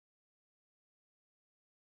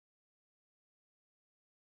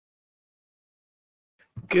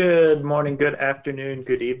Good morning, good afternoon,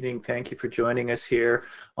 good evening. Thank you for joining us here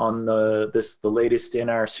on the latest in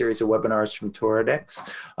our series of webinars from Toradex.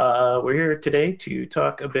 We're here today to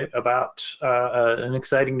talk a bit about an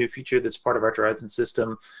exciting new feature that's part of our Torizon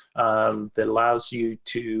system that allows you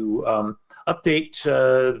to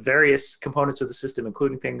update various components of the system,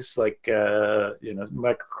 including things like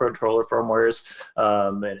microcontroller firmwares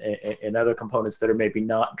and other components that are maybe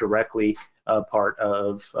not directly part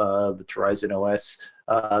of the Torizon OS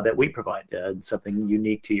that we provide, something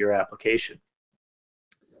unique to your application.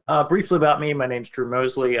 Briefly about me, my name's Drew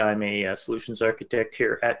Moseley. I'm a solutions architect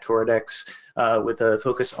here at Toradex with a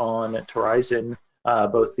focus on Torizon,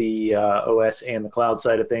 both the OS and the cloud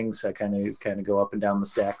side of things. I kind of go up and down the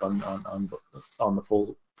stack on the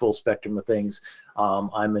full spectrum of things.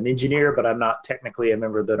 I'm an engineer, but I'm not technically a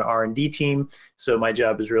member of the R&D team. So my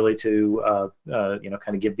job is really to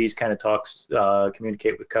kind of give these kind of talks,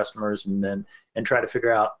 communicate with customers, and try to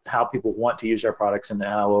figure out how people want to use our products and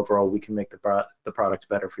how overall we can make the product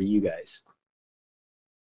better for you guys.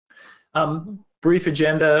 Brief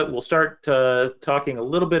agenda. We'll start talking a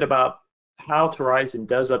little bit about how Torizon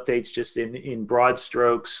does updates, just in broad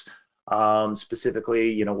strokes.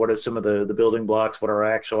 Specifically, what are some of the building blocks, what are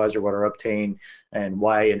our actualizer, what are Uptane, and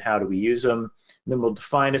why and how do we use them. And then we'll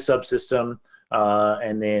define a subsystem,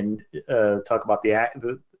 and then talk about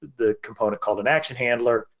the component called an action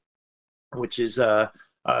handler, which is the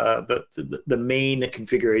main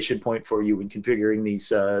configuration point for you when configuring these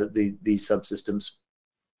subsystems.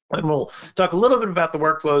 And we'll talk a little bit about the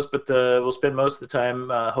workflows, but we'll spend most of the time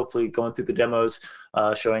hopefully going through the demos,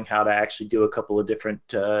 showing how to actually do a couple of different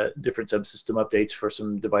subsystem updates for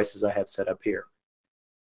some devices I have set up here.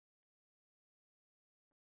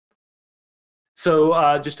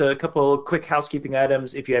 So just a couple of quick housekeeping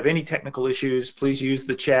items. If you have any technical issues, please use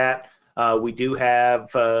the chat. We do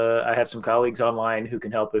have, I have some colleagues online who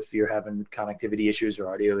can help if you're having connectivity issues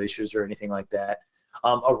or audio issues or anything like that.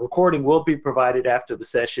 A recording will be provided after the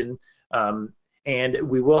session, and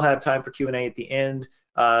we will have time for Q&A at the end.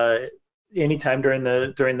 Anytime during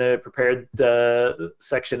the prepared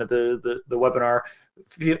section of the webinar,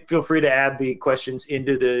 feel free to add the questions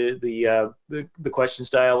into the questions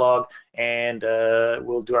dialogue, and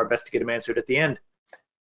we'll do our best to get them answered at the end.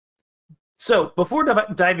 So before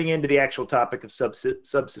diving into the actual topic of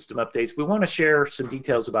subsystem updates, we want to share some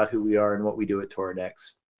details about who we are and what we do at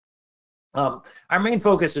Toradex. Our main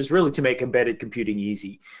focus is really to make embedded computing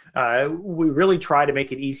easy. We really try to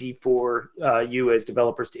make it easy for you as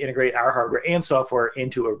developers to integrate our hardware and software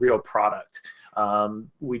into a real product.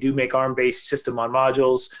 We do make ARM-based system on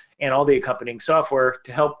modules and all the accompanying software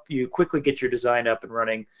to help you quickly get your design up and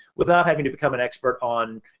running without having to become an expert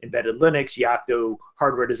on embedded Linux, Yocto,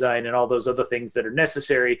 hardware design, and all those other things that are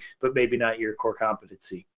necessary, but maybe not your core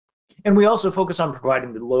competency. And we also focus on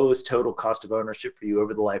providing the lowest total cost of ownership for you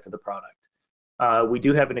over the life of the product. We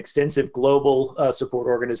do have an extensive global support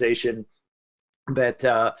organization that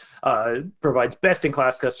provides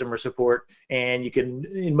best-in-class customer support, and you can,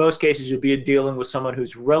 in most cases, you'll be dealing with someone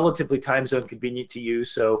who's relatively time zone convenient to you,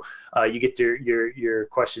 so you get your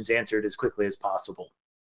questions answered as quickly as possible.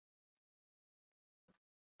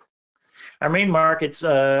 Our main markets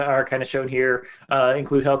are kind of shown here,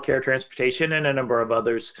 include healthcare, transportation, and a number of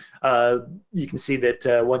others. You can see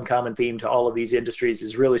that one common theme to all of these industries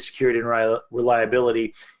is really security and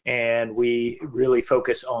reliability, and we really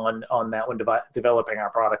focus on that when developing our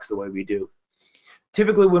products the way we do.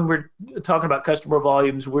 Typically, when we're talking about customer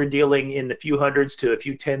volumes, we're dealing in the few hundreds to a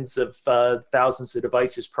few tens of thousands of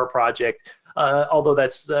devices per project, although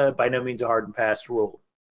that's by no means a hard and fast rule.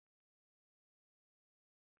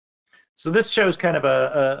 So this shows kind of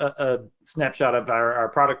a snapshot of our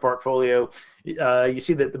product portfolio. You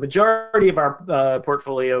see that the majority of our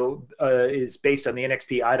portfolio is based on the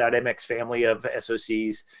NXP i.MX family of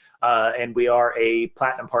SoCs, and we are a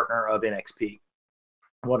platinum partner of NXP.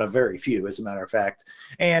 One of very few, as a matter of fact.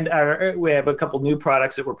 And we have a couple new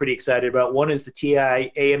products that we're pretty excited about. One is the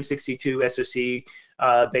TI AM62 SoC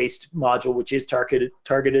based module, which is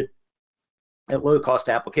targeted at low-cost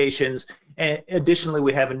applications. And additionally,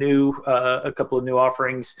 we have a couple of new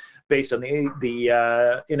offerings based on the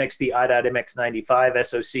NXP i.MX 95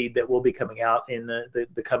 SoC that will be coming out in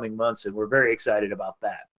the coming months, and we're very excited about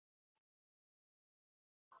that.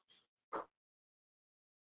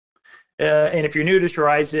 And if you're new to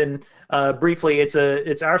Torizon, briefly,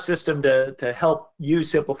 it's our system to help you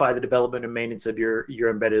simplify the development and maintenance of your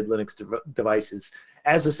embedded Linux devices.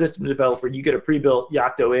 as a system developer, you get a pre-built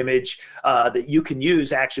Yocto image that you can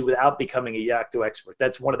use actually without becoming a Yocto expert.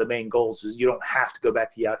 That's one of the main goals, is you don't have to go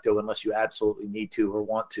back to Yocto unless you absolutely need to or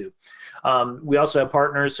want to. We also have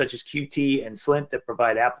partners such as Qt and Slint that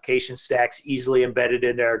provide application stacks easily embedded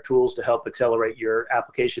into our tools to help accelerate your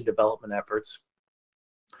application development efforts.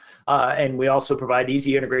 And we also provide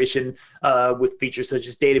easy integration with features such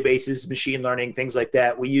as databases, machine learning, things like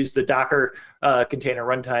that. We use the Docker container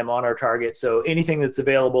runtime on our target, so anything that's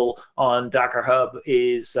available on Docker Hub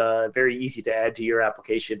is very easy to add to your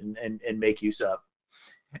application and make use of.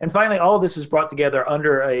 And finally, all of this is brought together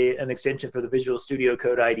under an extension for the Visual Studio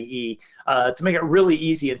Code IDE to make it really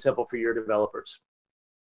easy and simple for your developers.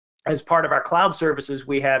 As part of our cloud services,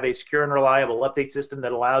 we have a secure and reliable update system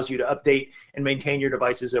that allows you to update and maintain your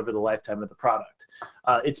devices over the lifetime of the product.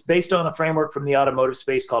 It's based on a framework from the automotive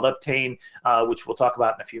space called Uptane, which we'll talk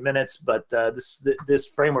about in a few minutes, but this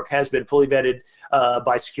framework has been fully vetted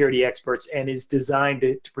by security experts and is designed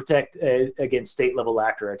to protect against state-level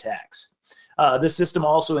actor attacks. This system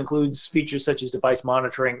also includes features such as device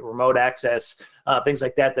monitoring, remote access, things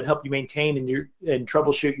like that help you maintain and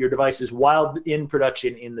troubleshoot your devices while in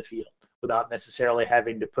production in the field without necessarily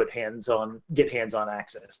having to get hands-on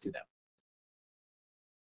access to them.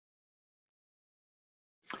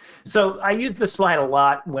 So I use this slide a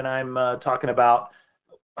lot when I'm talking about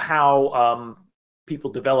how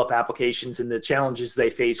people develop applications and the challenges they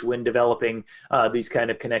face when developing these kind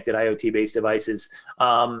of connected IoT-based devices.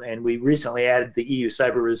 And we recently added the EU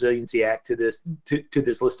Cyber Resiliency Act to this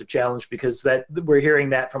list of challenges, because we're hearing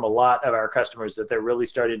that from a lot of our customers, that they're really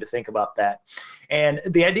starting to think about that. And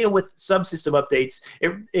the idea with subsystem updates,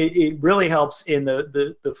 it really helps in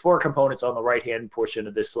the 4 components on the right-hand portion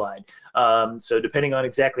of this slide. So depending on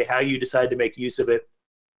exactly how you decide to make use of it,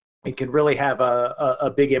 it can really have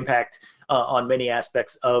a big impact on many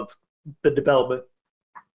aspects of the development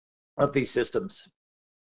of these systems.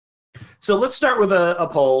 So let's start with a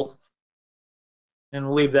poll, and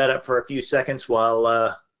we'll leave that up for a few seconds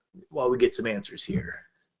while we get some answers here.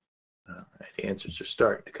 All right, answers are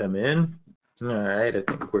starting to come in. All right, I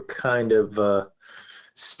think we're kind of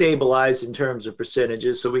stabilized in terms of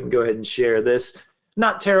percentages, so we can go ahead and share this.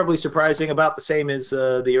 Not terribly surprising, about the same as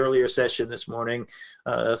the earlier session this morning.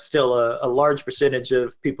 Still a large percentage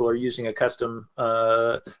of people are using a custom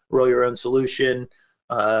roll your own solution.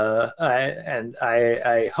 I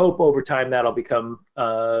hope over time that'll become,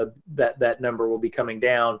 that number will be coming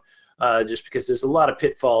down, just because there's a lot of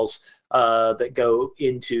pitfalls that go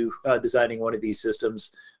into designing one of these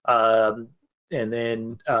systems. And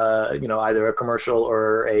then, either a commercial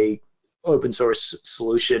or a open source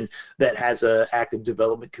solution that has an active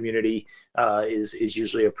development community is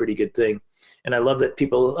usually a pretty good thing. And I love that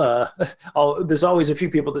people, there's always a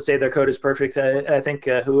few people that say their code is perfect. I think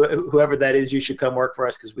whoever that is, you should come work for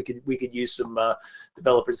us, because we could use some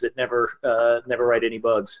developers that never write any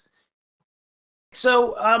bugs.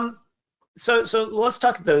 So let's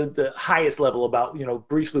talk at the highest level about,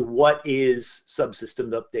 briefly, what is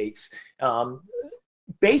subsystem updates.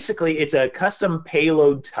 Basically, it's a custom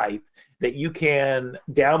payload type that you can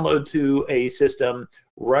download to a system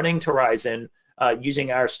running Torizon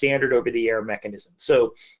using our standard over-the-air mechanism.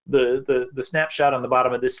 So the snapshot on the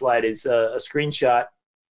bottom of this slide is a screenshot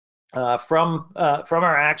from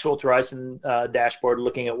our actual Torizon dashboard,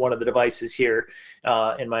 looking at one of the devices here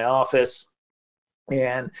in my office.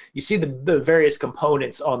 And you see the various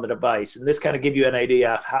components on the device, and this kind of give you an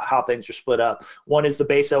idea of how things are split up. One is the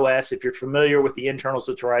base OS. If you're familiar with the internals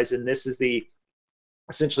of Torizon, this is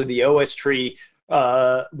essentially the OS tree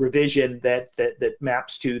revision that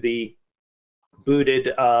maps to the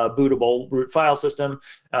bootable root file system.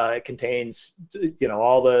 It contains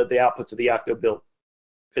all the outputs of the Yocto build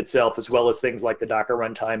itself, as well as things like the Docker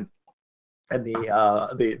runtime and the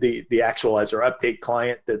actualizer update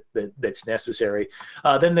client that's necessary.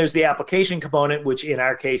 Then there's the application component, which in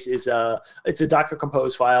our case is it's a Docker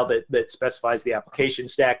Compose file that specifies the application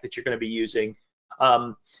stack that you're going to be using.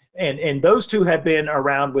 And those two have been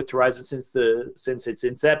around with Torizon since its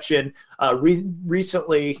inception.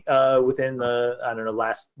 Recently, within the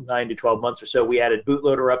last 9 to 12 months or so, we added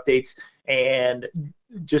bootloader updates. And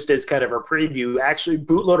just as kind of a preview, actually,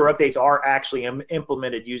 bootloader updates are actually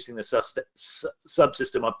implemented using the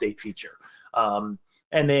subsystem update feature.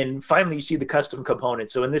 And then finally, you see the custom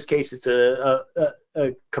component. So in this case, it's a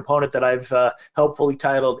component that I've helpfully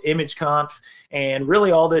titled ImageConf. And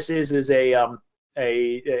really, all this is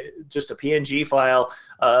just a PNG file.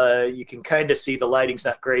 You can kind of see the lighting's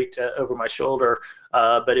not great over my shoulder,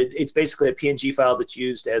 but it's basically a PNG file that's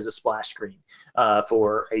used as a splash screen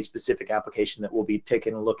for a specific application that we'll be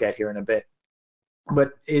taking a look at here in a bit.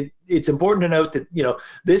 But it's important to note that, you know,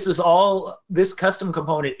 this custom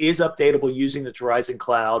component is updatable using the Torizon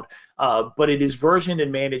cloud, but it is versioned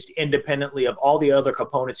and managed independently of all the other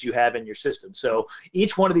components you have in your system. So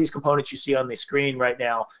each one of these components you see on the screen right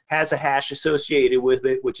now has a hash associated with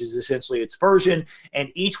it, which is essentially its version,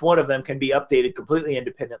 and each one of them can be updated completely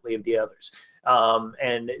independently of the others.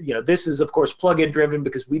 And you know, this is of course plugin driven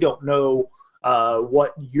because we don't know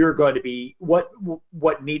what you're going to be,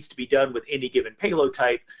 what needs to be done with any given payload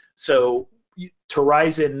type. So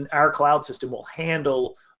Torizon, our cloud system, will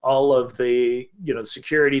handle all of the, you know,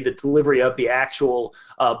 security, the delivery of the actual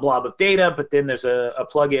blob of data, but then there's a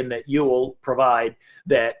plugin that you will provide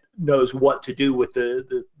that knows what to do with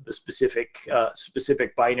the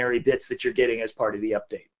specific binary bits that you're getting as part of the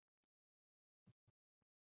update.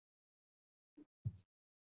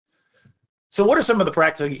 So what are some of the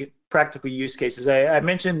practical use cases? I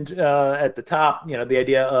mentioned at the top, you know, the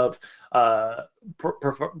idea of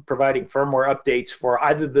providing firmware updates for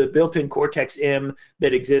either the built-in Cortex-M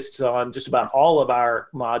that exists on just about all of our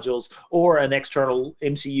modules, or an external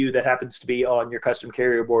MCU that happens to be on your custom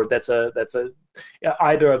carrier board.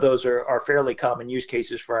 Either of those are fairly common use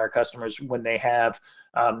cases for our customers when they have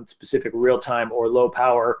specific real-time or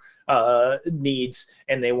low-power needs,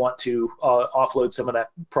 and they want to offload some of that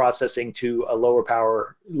processing to a lower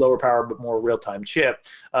power but more real-time chip.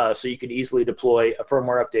 So you can easily deploy a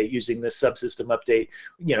firmware update using this subsystem update,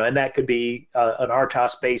 you know, and that could be an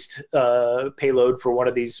RTOS-based payload for one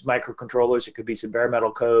of these microcontrollers. It could be some bare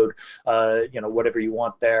metal code, you know, whatever you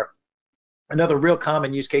want there. Another real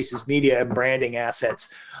common use case is media and branding assets.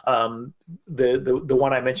 The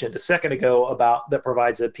one I mentioned a second ago about that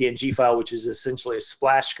provides a PNG file, which is essentially a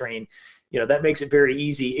splash screen. You know, that makes it very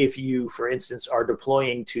easy if you, for instance, are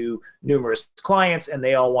deploying to numerous clients and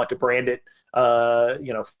they all want to brand it,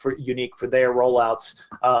 you know, for unique for their rollouts.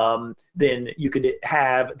 Then you could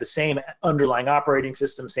have the same underlying operating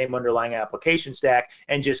system, same underlying application stack,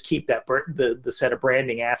 and just keep that the set of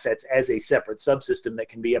branding assets as a separate subsystem that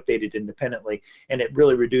can be updated independently. And it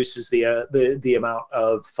really reduces the amount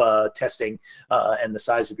of testing and the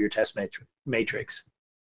size of your test matrix.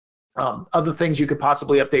 Other things you could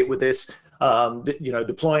possibly update with this, you know,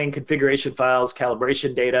 deploying configuration files,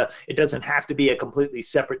 calibration data. It doesn't have to be a completely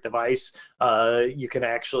separate device. You can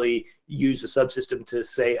actually use a subsystem to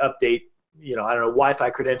say update, you know, I don't know, Wi-Fi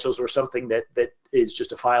credentials or something that is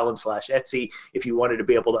just a file in /etc. If you wanted to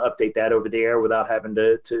be able to update that over the air without having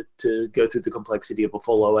to go through the complexity of a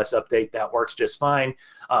full OS update, that works just fine.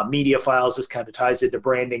 Media files, this kind of ties into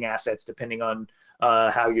branding assets depending on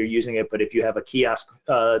how you're using it. But if you have a kiosk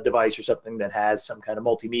device or something that has some kind of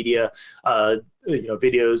multimedia, you know,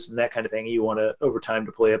 videos and that kind of thing, you want to over time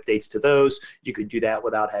deploy updates to those, you could do that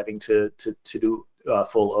without having to do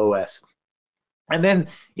full OS. And then,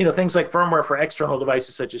 you know, things like firmware for external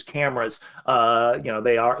devices such as cameras, you know,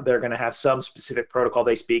 they're going to have some specific protocol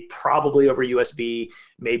they speak, probably over USB.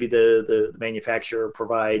 Maybe the manufacturer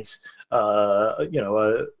provides, you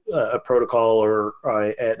know, a protocol or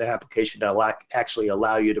an application to actually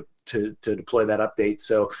allow you to deploy that update.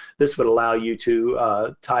 So this would allow you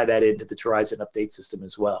to tie that into the Torizon update system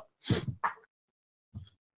as well.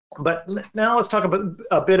 But now let's talk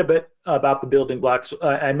a bit about the building blocks.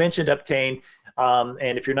 I mentioned Uptane.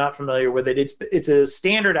 And if you're not familiar with it, it's a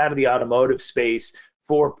standard out of the automotive space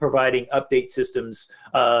for providing update systems.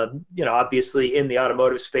 You know, obviously in the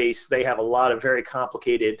automotive space, they have a lot of very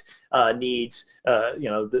complicated needs. You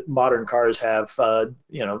know, the modern cars have,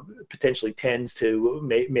 you know, potentially tens to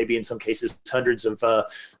maybe in some cases hundreds of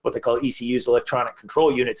what they call ECUs, electronic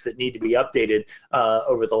control units, that need to be updated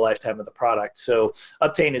over the lifetime of the product. So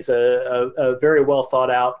Uptane is a very well thought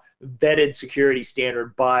out, vetted security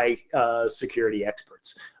standard by security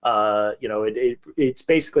experts. You know, it's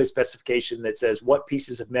basically a specification that says what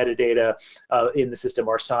pieces of metadata in the system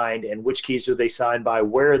are signed and which keys are they signed by,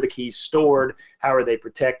 where are the keys stored, how are they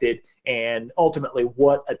protected, and ultimately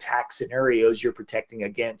what attack scenarios you're protecting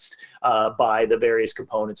against by the various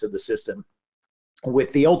components of the system,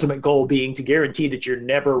 with the ultimate goal being to guarantee that you're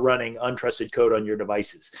never running untrusted code on your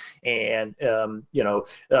devices. And you know,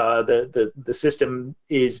 the system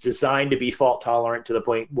is designed to be fault tolerant to the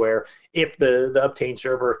point where if the Uptane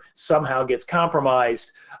server somehow gets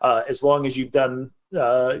compromised, as long as you've done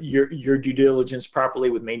your due diligence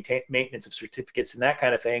properly with maintenance of certificates and that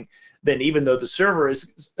kind of thing, then even though the server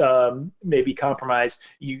is maybe compromised,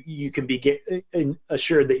 you can be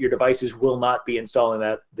assured that your devices will not be installing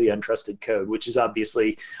the untrusted code, which is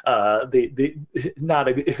obviously not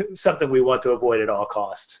something we want to avoid at all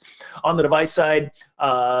costs. On the device side,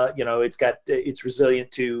 it's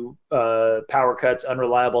resilient to power cuts,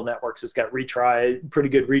 unreliable networks. It's got pretty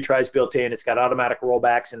good retries built in. It's got automatic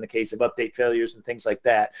rollbacks in the case of update failures and things like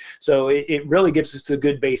that. So it really gives us a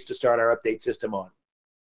good base to start our update system on.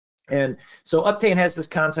 And so Uptane has this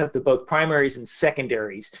concept of both primaries and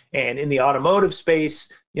secondaries. And in the automotive space,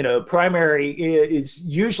 primary is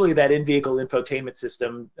usually that in-vehicle infotainment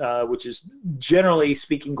system, which is generally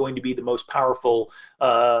speaking going to be the most powerful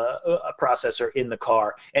processor in the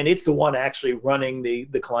car. And it's the one actually running the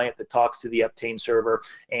client that talks to the Uptane server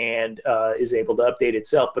and is able to update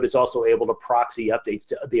itself, but it's also able to proxy updates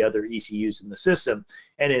to the other ECUs in the system.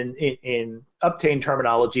 And in Uptane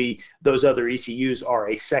terminology, those other ECUs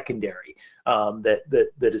are a secondary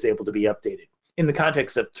that is able to be updated. In the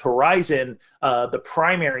context of Torizon, the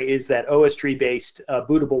primary is that OS tree-based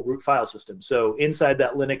bootable root file system. So inside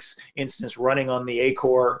that Linux instance running on the A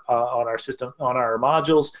core on our system, on our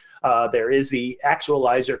modules, there is the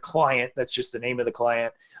actualizer client. That's just the name of the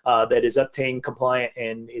client that is Uptane compliant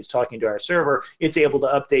and is talking to our server. It's able to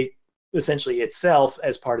update essentially itself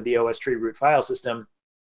as part of the OS tree root file system.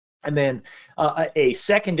 And then a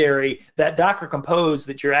secondary, that Docker Compose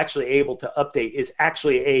that you're actually able to update is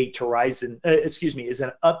actually a Torizon, is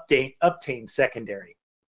an Uptane secondary.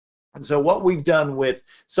 And so what we've done with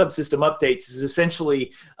Subsystem Updates is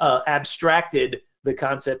essentially abstracted the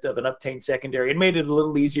concept of an Uptane secondary and made it a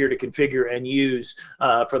little easier to configure and use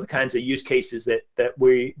for the kinds of use cases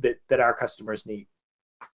that our customers need.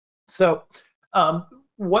 So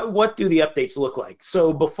what do the updates look like?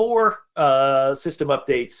 So before system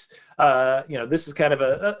updates, this is kind of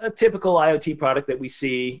a typical IoT product that we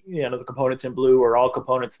see. The components in blue are all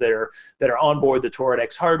components that are on board the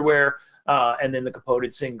Toradex hardware. And then the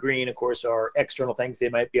components in green, of course, are external things. They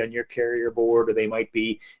might be on your carrier board, or they might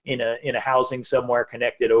be in a housing somewhere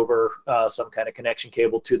connected over some kind of connection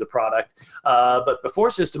cable to the product. But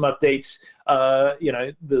before system updates,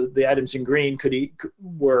 the items in green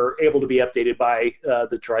were able to be updated by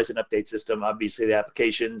the Torizon update system. Obviously, the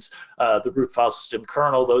applications, the root file system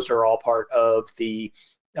kernel, those are all part of the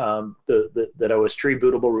OS tree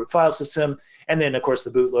bootable root file system. And then, of course,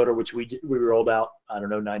 the bootloader, which we rolled out, I don't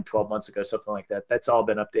know, 9-12 months ago, something like that. That's all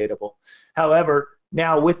been updatable. However,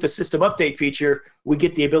 now with the system update feature, we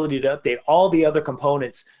get the ability to update all the other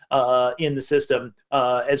components in the system,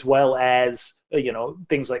 as well as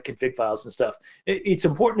things like config files and stuff. It's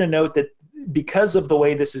important to note that because of the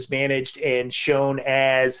way this is managed and shown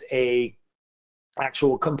as a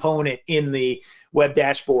actual component in the web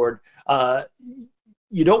dashboard,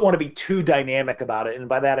 you don't want to be too dynamic about it. And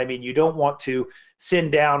by that, I mean, you don't want to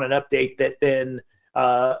send down an update that then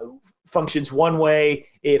functions one way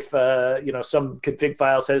if some config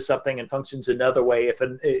file says something, and functions another way if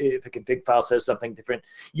a config file says something different.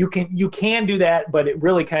 You can do that, but it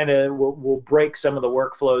really kind of will break some of the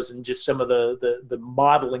workflows and just some of the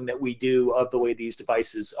modeling that we do of the way these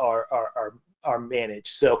devices are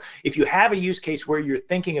managed. So if you have a use case where you're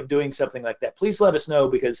thinking of doing something like that, please let us know,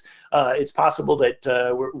 because it's possible that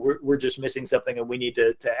we're just missing something and we need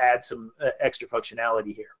to add some extra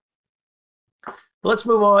functionality here. Let's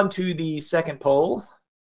move on to the second poll.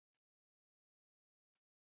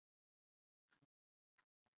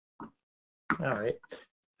 All right,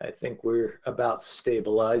 I think we're about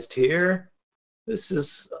stabilized here. This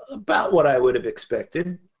is about what I would have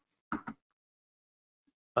expected.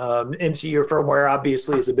 MCU firmware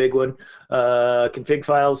obviously is a big one. Config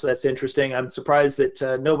files, that's interesting. I'm surprised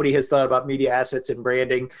that nobody has thought about media assets and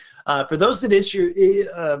branding. For those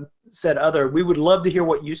that said other, we would love to hear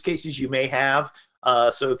what use cases you may have.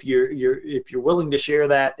 So if you're willing to share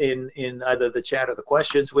that in either the chat or the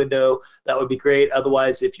questions window, that would be great.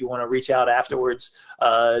 Otherwise, if you want to reach out afterwards,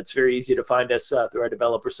 it's very easy to find us through our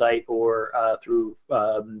developer site or through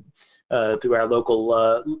our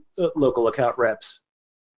local account reps.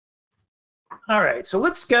 All right, so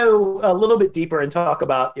let's go a little bit deeper and talk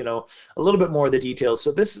about a little bit more of the details.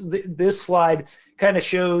 So this slide kind of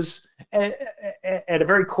shows at a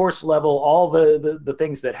very coarse level all the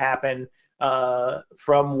things that happen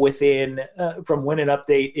from within, from when an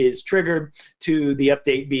update is triggered to the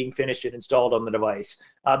update being finished and installed on the device.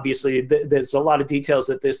 Obviously, there's a lot of details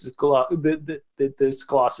that this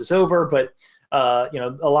glosses over, but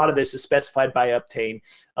a lot of this is specified by Uptane.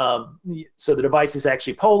 So the device is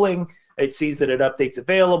actually polling. It sees that an update's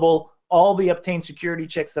available. All the Uptane security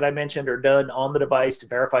checks that I mentioned are done on the device to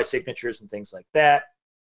verify signatures and things like that.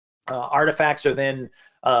 Artifacts are then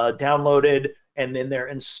downloaded, and then they're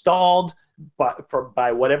installed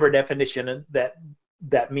by whatever definition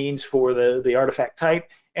that means for the artifact type.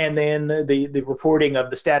 And then the reporting of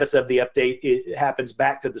the status of the update, it happens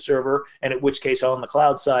back to the server, and in which case on the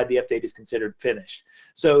cloud side, the update is considered finished.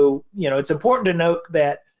 So, it's important to note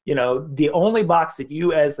that the only box that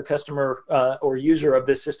you as the customer or user of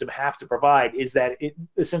this system have to provide is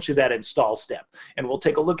essentially that install step. And we'll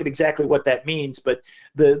take a look at exactly what that means. But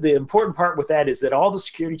the important part with that is that all the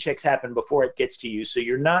security checks happen before it gets to you. So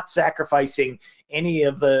you're not sacrificing any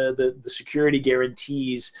of the security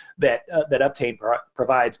guarantees that Uptane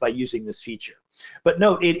provides by using this feature. But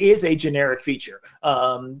note, it is a generic feature.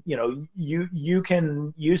 You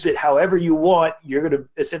can use it however you want. You're going to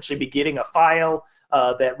essentially be getting a file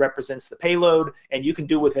that represents the payload, and you can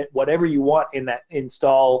do with it whatever you want in that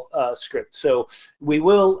install script. So we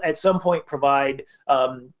will at some point provide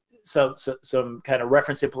some kind of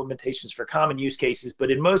reference implementations for common use cases, but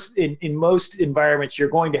in most environments, you're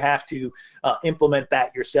going to have to implement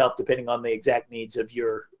that yourself, depending on the exact needs of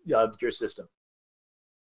your system.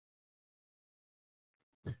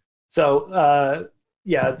 So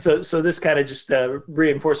yeah, so this kind of just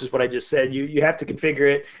reinforces what I just said. You have to configure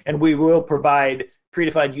it, and we will provide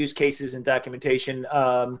predefined use cases and documentation.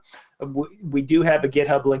 We do have a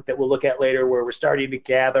GitHub link that we'll look at later, where we're starting to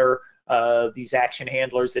gather these action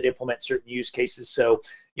handlers that implement certain use cases. So,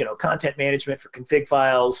 content management for config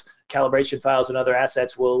files, calibration files, and other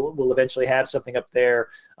assets will eventually have something up there.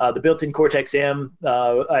 The built-in Cortex-M,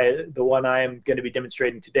 the one I am going to be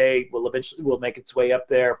demonstrating today, will make its way up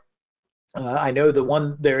there. I know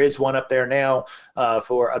there is one up there now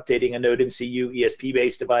for updating a Node MCU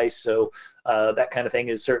ESP-based device, so that kind of thing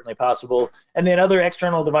is certainly possible. And then other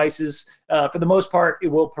external devices, for the most part, it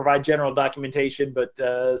will provide general documentation, but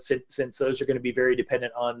since those are going to be very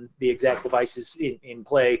dependent on the exact devices in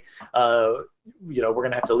play, we're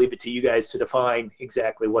going to have to leave it to you guys to define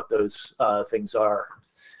exactly what those things are.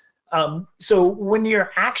 So when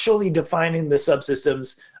you're actually defining the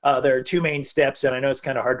subsystems, there are two main steps, and I know it's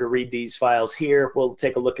kind of hard to read these files here. We'll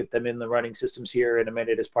take a look at them in the running systems here in a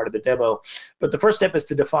minute as part of the demo. But the first step is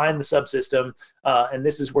to define the subsystem, and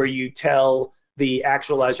this is where you tell the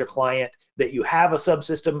actualizer client that you have a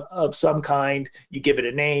subsystem of some kind. You give it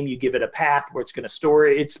a name, you give it a path where it's going to store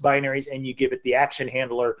its binaries, and you give it the action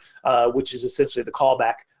handler, which is essentially the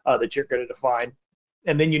callback that you're going to define.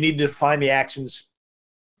 And then you need to define the actions,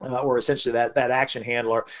 or essentially that action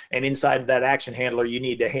handler, and inside of that action handler, you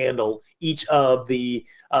need to handle each of the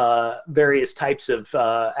various types of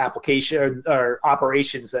application or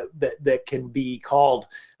operations that can be called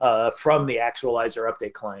from the actualizer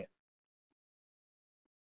update client.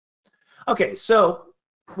 Okay, so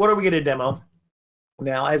what are we going to demo?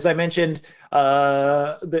 Now, as I mentioned,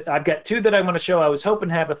 I've got two that I'm going to show. I was hoping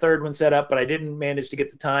to have a third one set up, but I didn't manage to get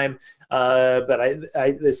the time. But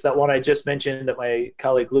it's that one I just mentioned that my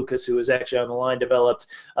colleague Lucas, who was actually on the line, developed.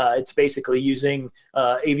 It's basically using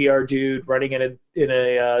AVR Dude running in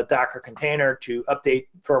a Docker container to update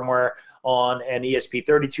firmware on an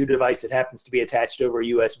ESP32 device that happens to be attached over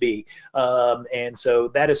USB. And so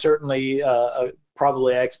that is certainly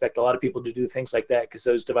probably, I expect a lot of people to do things like that because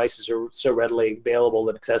those devices are so readily available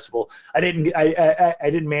and accessible. I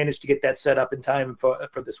didn't manage to get that set up in time for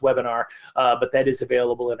this webinar, but that is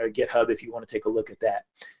available in our GitHub if you want to take a look at that.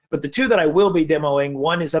 But the two that I will be demoing,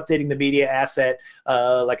 one is updating the media asset,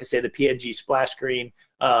 like I said, the PNG splash screen,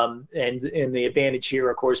 and the advantage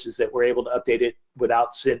here, of course, is that we're able to update it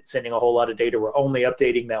without sending a whole lot of data. We're only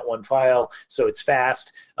updating that one file, so it's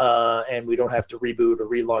fast, and we don't have to reboot or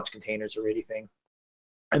relaunch containers or anything.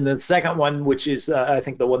 And the second one, which is I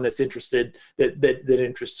think the one that's that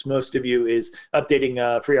interests most of you, is updating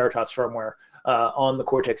FreeRTOS firmware on the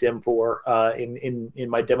Cortex-M in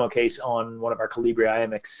my demo case on one of our Calibri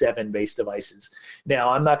IMX7 based devices.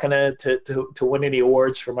 Now, I'm not going to win any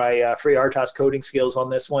awards for my FreeRTOS coding skills on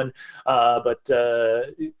this one, but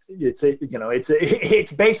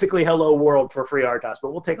it's basically hello world for FreeRTOS.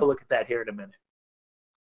 But we'll take a look at that here in a minute.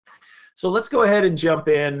 So let's go ahead and jump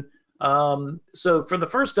in. So for the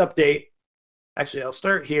first update, actually, I'll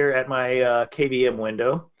start here at my KVM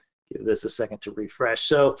window. Give this a second to refresh.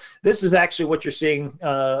 So this is actually what you're seeing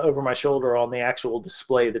over my shoulder on the actual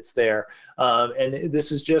display that's there. And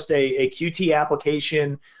this is just a Qt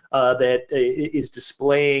application that is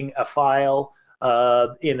displaying a file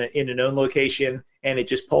in a known location, and it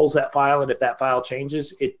just pulls that file, and if that file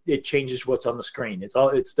changes, it changes what's on the screen.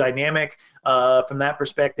 It's dynamic from that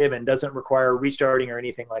perspective and doesn't require restarting or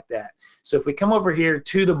anything like that. So if we come over here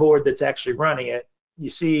to the board that's actually running it, you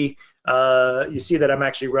see that I'm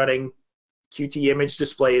actually running Qt image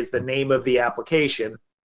display is the name of the application.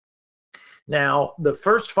 Now, the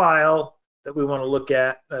first file that we want to look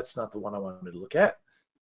at, that's not the one I wanted to look at.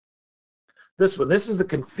 This one, this is the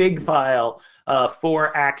config file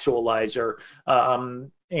for Actualizer.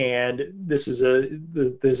 And this is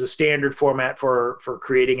there's a standard format for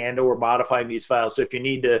creating and or modifying these files. So if you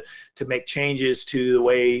need to make changes to the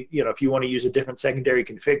way, if you want to use a different secondary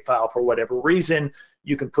config file for whatever reason,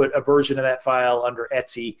 you can put a version of that file under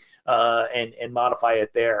etc and modify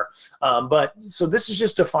it there. So this is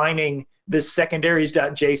just defining this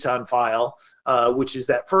secondaries.json file, which is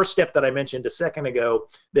that first step that I mentioned a second ago,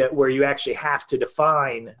 where you actually have to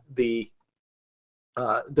define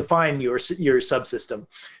your subsystem.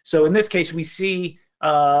 So in this case, we see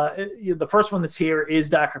the first one that's here is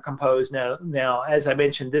Docker Compose. Now, as I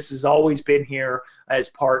mentioned, this has always been here as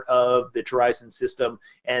part of the Torizon system,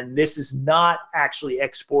 and this is not actually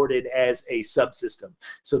exported as a subsystem.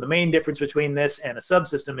 So the main difference between this and a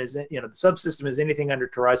subsystem is, the subsystem is anything under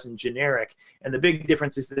Torizon generic, and the big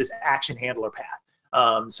difference is this action handler path.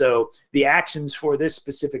 So the actions for this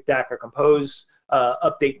specific Docker Compose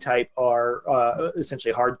update type are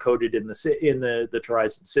essentially hard-coded in the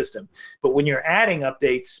Torizon system. But when you're adding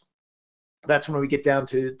updates, that's when we get down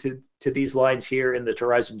to these lines here in the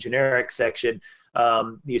Torizon generic section.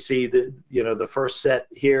 You see the first set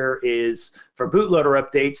here is for bootloader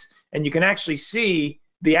updates, and you can actually see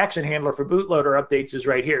the action handler for bootloader updates is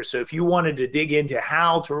right here. So if you wanted to dig into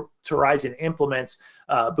how Torizon implements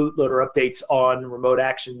bootloader updates on remote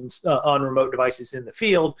actions on remote devices in the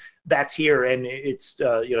field, that's here, and it's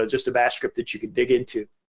just a bash script that you can dig into.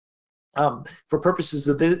 For purposes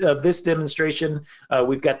of this demonstration,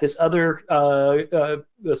 we've got this other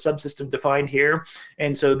subsystem defined here,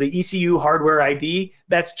 and so the ECU hardware ID,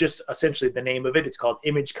 that's just essentially the name of it. It's called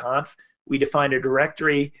ImageConf. We define a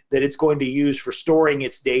directory that it's going to use for storing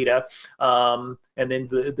its data, and then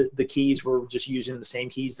the keys, we're just using the same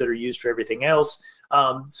keys that are used for everything else.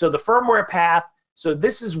 So the firmware path, so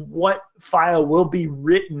this is what file will be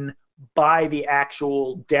written by the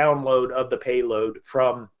actual download of the payload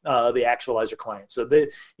from the Actualizer client. So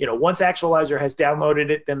once Actualizer has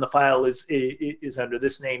downloaded it, then the file is under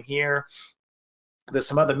this name here. There's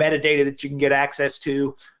some other metadata that you can get access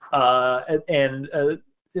to, and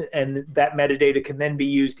that metadata can then be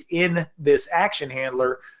used in this action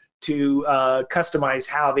handler to customize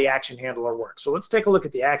how the action handler works. So let's take a look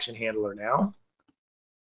at the action handler now.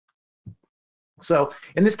 So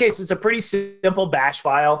in this case, it's a pretty simple bash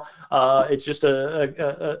file. It's just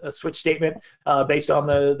a switch statement based on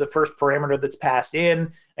the first parameter that's passed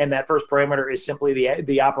in, and that first parameter is simply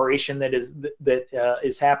the operation that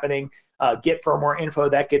is happening. Get firmware info,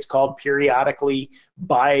 that gets called periodically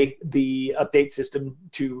by the update system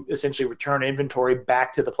to essentially return inventory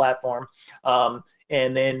back to the platform.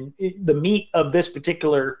 And then the meat of this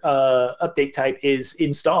particular update type is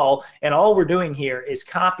install, and all we're doing here is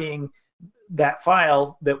copying that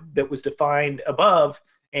file that was defined above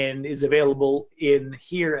and is available in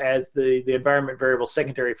here as the environment variable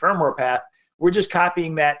secondary firmware path. We're just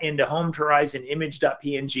copying that into home Torizon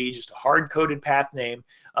image.png, just a hard-coded path name,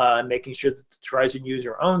 making sure that the Torizon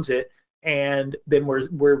user owns it, and then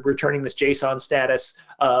we're returning this JSON status.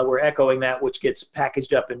 We're echoing that, which gets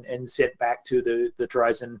packaged up and sent back to the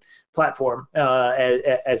Torizon platform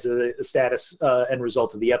as a status and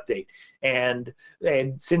result of the update. And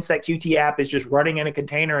since that Qt app is just running in a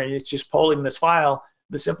container and it's just polling this file,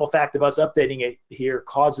 the simple fact of us updating it here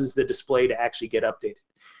causes the display to actually get updated.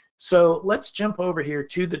 So let's jump over here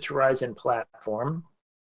to the Torizon platform,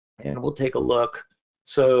 and we'll take a look.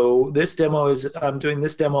 So this demo is, I'm doing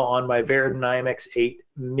this demo on my Veridon IMX8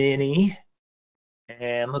 Mini,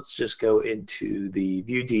 and let's just go into the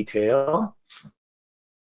view detail.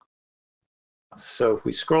 So if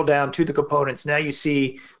we scroll down to the components, now you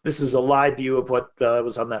see this is a live view of what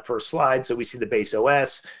was on that first slide. So we see the base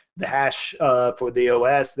OS, the hash for the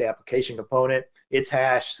OS, the application component, its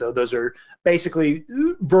hash. So those are basically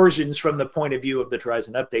versions from the point of view of the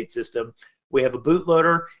Torizon update system. We have a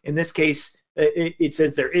bootloader. In this case, it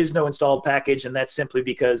says there is no installed package, and that's simply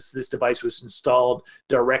because this device was installed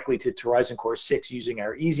directly to Torizon Core 6 using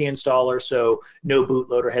our easy installer, so no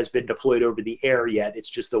bootloader has been deployed over the air yet. It's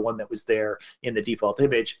just the one that was there in the default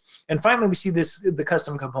image. And finally, we see the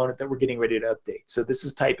custom component that we're getting ready to update. So this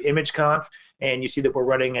is type ImageConf, and you see that we're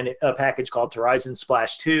running a package called Torizon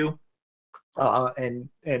 /2, and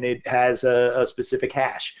it has a specific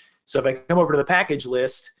hash. So if I come over to the package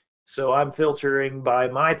list, so I'm filtering by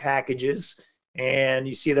my packages, and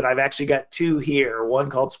you see that I've actually got two here, one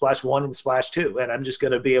called /1 and /2, and I'm just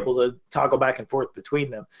going to be able to toggle back and forth between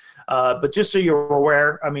them. But just so you're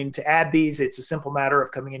aware, I mean, to add these, it's a simple matter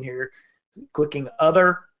of coming in here, clicking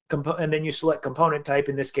Other, and then you select component type.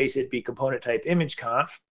 In this case, it'd be component type image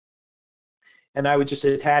conf. And I would just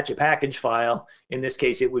attach a package file. In this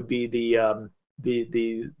case, it would be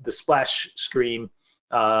the splash screen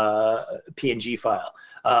PNG file.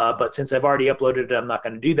 But since I've already uploaded it, I'm not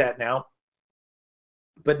going to do that now.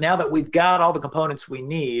 But now that we've got all the components we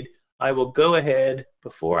need, I will go ahead,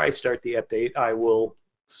 before I start the update, I will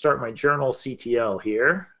start my journal CTL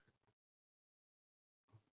here.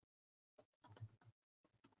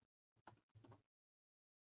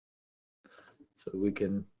 So we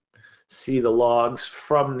can see the logs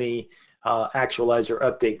from the actualizer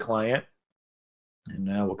update client. And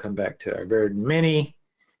now we'll come back to our Veridin Mini,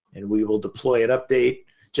 and we will deploy an update.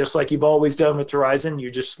 Just like you've always done with Torizon,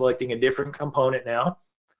 you're just selecting a different component now.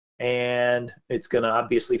 And it's going to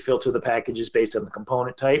obviously filter the packages based on the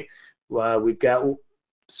component type. We've got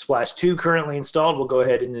Splash 2 currently installed. We'll go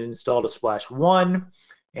ahead and install the Splash 1.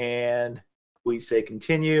 And we say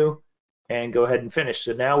continue and go ahead and finish.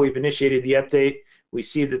 So now we've initiated the update. We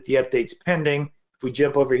see that the update's pending. If we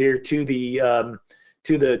jump over here to the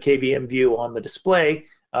KVM view on the display,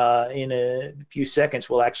 in a few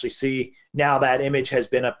seconds, we'll actually see now that image has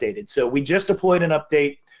been updated. So we just deployed an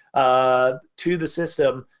update to the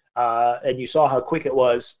system, and you saw how quick it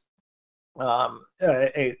was,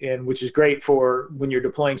 and which is great for when you're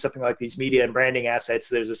deploying something like these media and branding assets.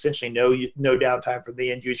 There's essentially no downtime from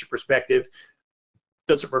the end user perspective.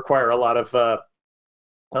 Doesn't require a lot of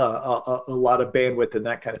bandwidth and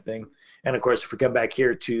that kind of thing. And of course, if we come back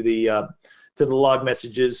here to the log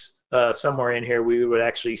messages, somewhere in here, we would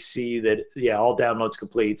actually see that, yeah, all downloads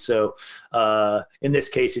complete. So in this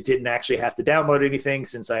case, it didn't actually have to download anything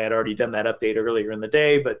since I had already done that update earlier in the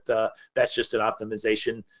day, but that's just an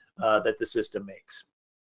optimization that the system makes.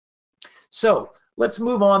 So let's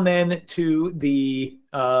move on then to the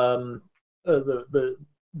FreeRTOS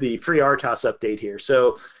update here.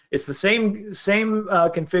 So it's the same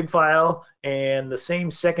config file and the same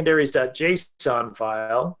secondaries.json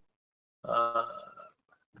file.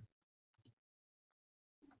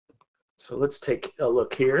 So let's take a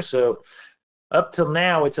look here. So up till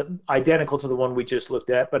now, it's identical to the one we just looked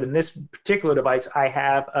at, but in this particular device, I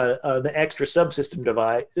have an extra subsystem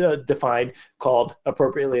defined called,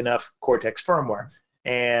 appropriately enough, Cortex firmware.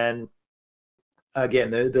 And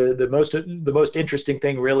again, the most interesting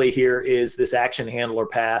thing really here is this action handler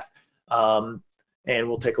path, and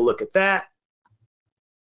we'll take a look at that.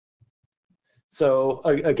 So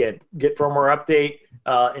again, get firmware update,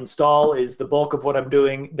 install is the bulk of what I'm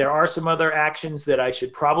doing. There are some other actions that I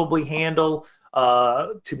should probably handle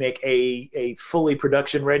to make a fully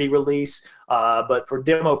production ready release, but for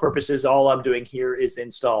demo purposes, all I'm doing here is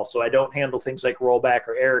install. So I don't handle things like rollback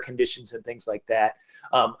or error conditions and things like that.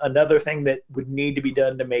 Another thing that would need to be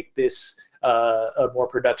done to make this a more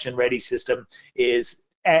production ready system is,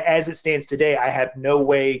 as it stands today, I have no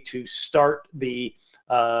way to start the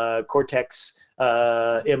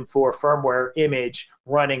Cortex-M firmware image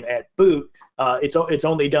running at boot. It's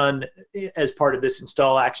only done as part of this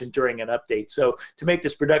install action during an update. So to make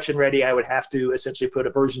this production ready, I would have to essentially put a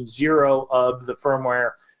version 0 of the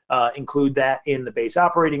firmware, include that in the base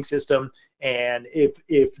operating system, and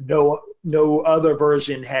if no other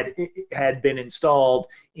version had been installed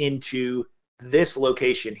into this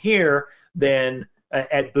location here, then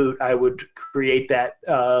at boot, I would create that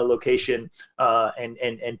location and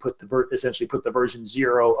essentially put the version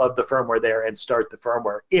 0 of the firmware there and start the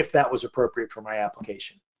firmware if that was appropriate for my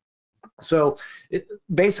application. So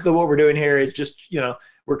basically what we're doing here is just,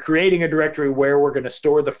 we're creating a directory where we're going to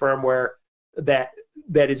store the firmware that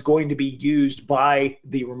is going to be used by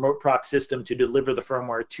the remote proc system to deliver the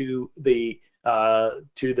firmware to the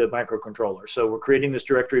microcontroller. So we're creating this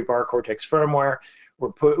directory var Cortex firmware.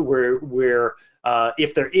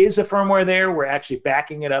 If there is a firmware there, we're actually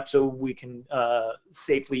backing it up so we can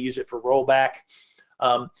safely use it for rollback.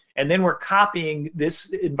 And then we're copying this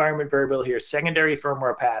environment variable here, secondary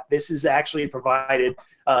firmware path. This is actually provided.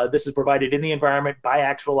 This is provided in the environment by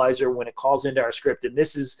Actualizer when it calls into our script, and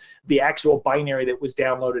this is the actual binary that was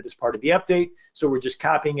downloaded as part of the update. So we're just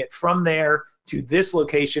copying it from there to this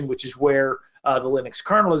location, which is where the Linux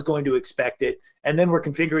kernel is going to expect it, and then we're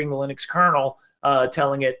configuring the Linux kernel,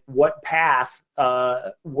 telling it what path,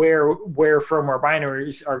 where firmware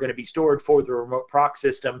binaries are going to be stored for the remote proc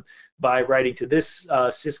system by writing to this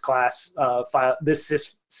sysclass file, this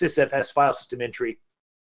sysfs file system entry.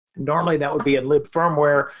 Normally that would be in lib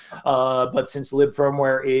firmware, but since lib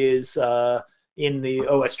firmware is in the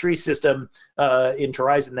OS tree system in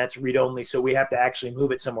Torizon, that's read-only, so we have to actually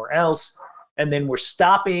move it somewhere else. And then we're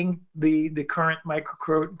stopping the current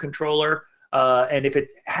microcontroller. And if it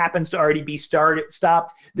happens to already be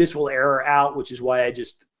stopped, this will error out, which is why I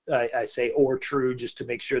just I say or true just to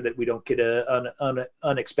make sure that we don't get an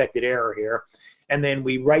unexpected error here. And then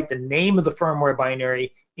we write the name of the firmware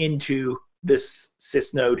binary into this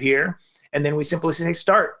sys node here. And then we simply say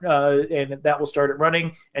start, and that will start it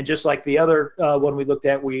running. And just like the other one we looked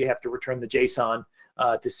at, we have to return the JSON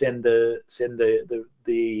to send the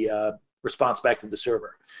response back to the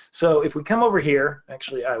server. So if we come over here,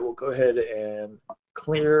 actually, I will go ahead and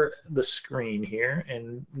clear the screen here.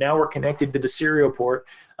 And now we're connected to the serial port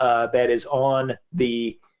that is on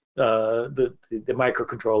the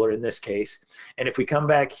microcontroller in this case. And if we come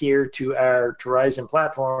back here to our Torizon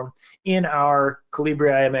platform, in our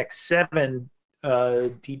Calibri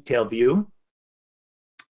IMX7 detail view,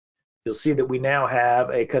 you'll see that we now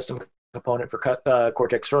have a custom component for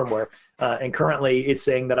Cortex firmware. And currently it's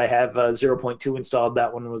saying that I have 0.2 installed.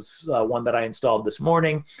 That one was one that I installed this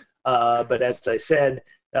morning. But as I said,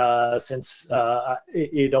 since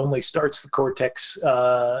it only starts the Cortex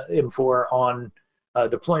M4 on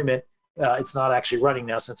deployment, it's not actually running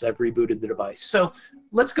now since I've rebooted the device. So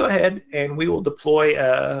let's go ahead and we will deploy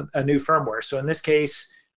a new firmware. So in this case,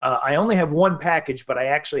 I only have one package, but I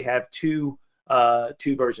actually have two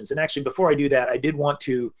versions. And actually, before I do that, I did want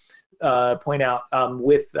to point out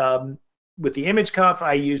with the ImageConf,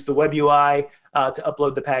 I use the web UI to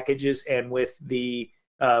upload the packages, and with these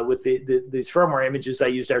firmware images, I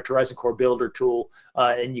used our Torizon Core Builder tool,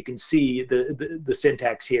 and you can see the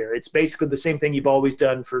syntax here. It's basically the same thing you've always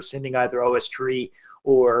done for sending either OS tree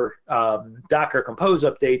or Docker Compose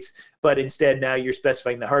updates, but instead now you're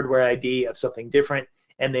specifying the hardware ID of something different.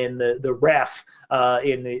 And then the ref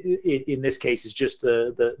in this case is just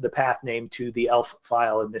the path name to the ELF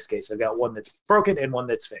file. In this case, I've got one that's broken and one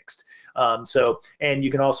that's fixed. And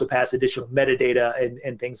you can also pass additional metadata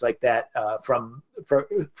and things like that from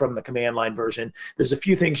the command line version. There's a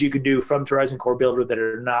few things you can do from Torizon Core Builder that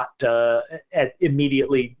are not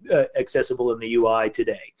immediately accessible in the UI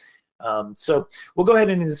today. So we'll go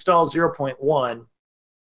ahead and install 0.1.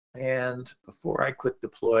 And before I click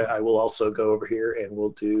deploy, I will also go over here and we'll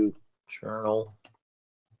do journal.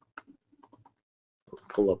 We'll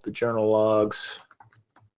pull up the journal logs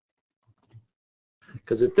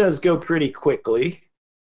because it does go pretty quickly.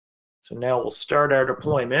 So now we'll start our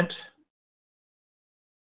deployment.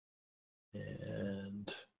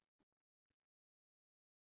 And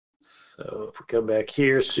so if we come back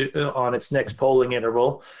here on its next polling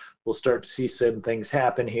interval, we'll start to see some things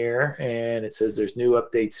happen here, and it says there's new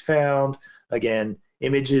updates found. Again,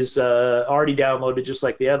 images already downloaded just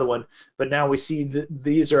like the other one, but now we see that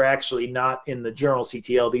these are actually not in the journal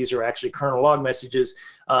CTL. These are actually kernel log messages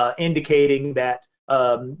indicating that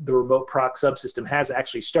the remote proc subsystem has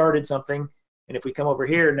actually started something. And if we come over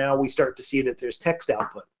here, now we start to see that there's text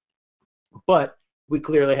output. But we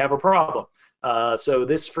clearly have a problem. So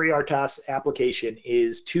this FreeRTOS application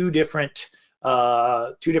is two different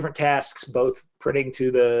tasks, both printing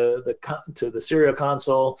to the serial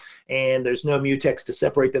console, and there's no mutex to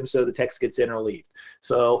separate them, so the text gets interleaved.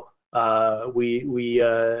 So we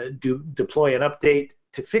deploy an update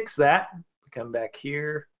to fix that. We come back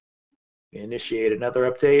here, we initiate another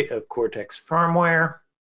update of Cortex firmware,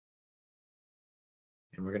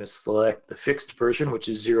 and we're going to select the fixed version, which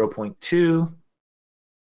is 0.2,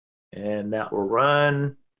 and that will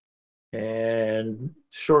run. And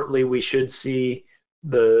shortly we should see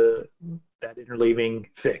that interleaving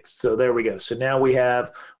fixed. So there we go. So now we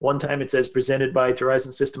have one time it says presented by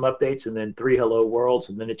Torizon System Updates, and then 3 hello worlds,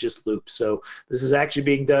 and then it just loops. So this is actually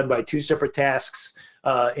being done by 2 separate tasks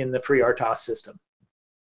in the FreeRTOS system.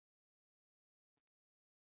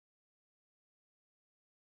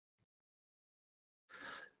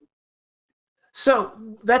 So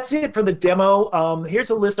that's it for the demo. Here's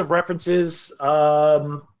a list of references.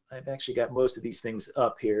 I've actually got most of these things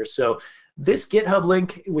up here. So this GitHub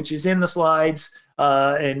link, which is in the slides,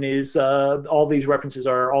 and is all these references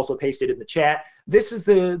are also pasted in the chat. This is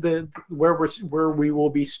where we will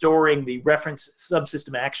be storing the reference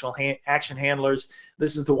subsystem action handlers.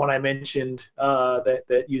 This is the one I mentioned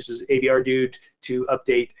that uses AVRDude to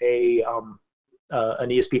update an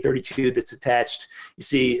ESP32 that's attached. You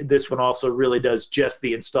see, this one also really does just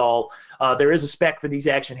the install. There is a spec for these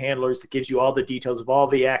action handlers that gives you all the details of all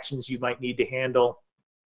the actions you might need to handle,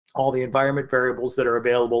 all the environment variables that are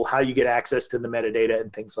available, how you get access to the metadata,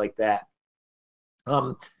 and things like that.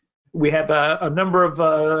 We have a number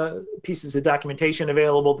of pieces of documentation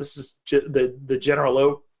available. This is the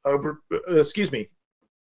general the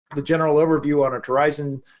general overview on our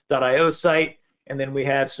Torizon.io site, and then we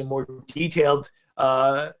have some more detailed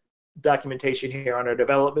documentation here on our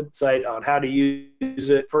development site on how to use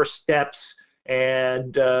it, first steps,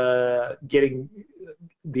 and getting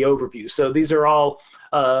the overview. So these are all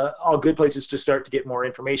good places to start to get more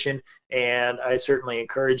information, and I certainly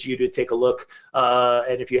encourage you to take a look.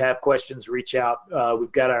 And if you have questions, reach out.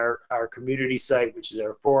 We've got our community site, which is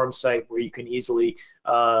our forum site, where you can easily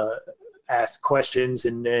ask questions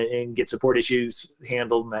and get support issues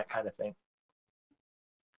handled and that kind of thing.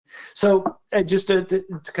 So just to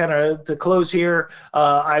kind of close here,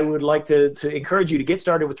 I would like to encourage you to get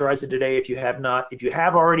started with Torizon today if you have not. If you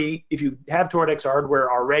have Toradex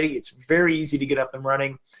hardware already, it's very easy to get up and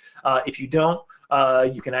running. If you don't,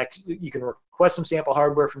 you can request some sample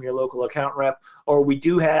hardware from your local account rep, or we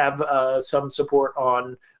do have some support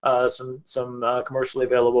on some commercially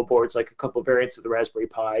available boards, like a couple of variants of the Raspberry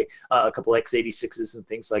Pi, a couple x86s and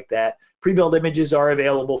things like that. Pre-built images are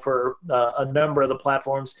available for a number of the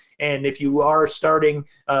platforms, and if you are starting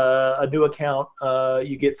a new account,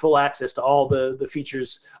 you get full access to all the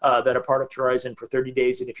features that are part of Torizon for 30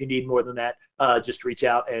 days, and if you need more than that, just reach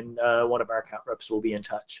out and one of our account reps will be in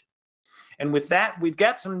touch. And with that, we've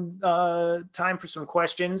got some time for some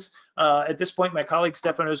questions. At this point, my colleague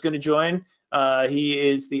Stefano is going to join. He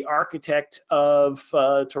is the architect of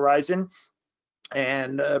Torizon,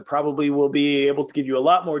 and probably will be able to give you a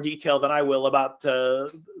lot more detail than I will about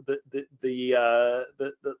the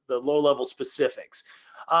low-level specifics.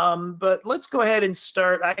 But let's go ahead and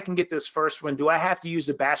start. I can get this first one. Do I have to use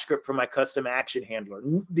a bash script for my custom action handler?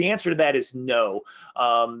 The answer to that is no.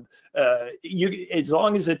 As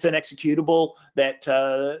long as it's an executable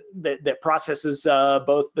that processes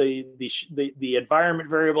both the environment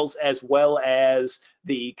variables as well as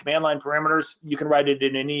the command line parameters, you can write it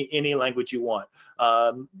in any language you want.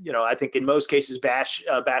 I think in most cases bash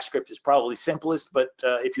script is probably simplest, but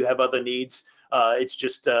if you have other needs, it's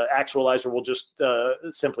just Actualizer will just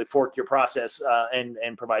simply fork your process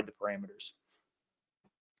and provide the parameters.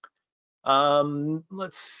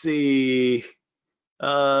 Let's see.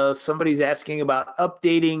 Somebody's asking about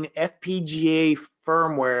updating FPGA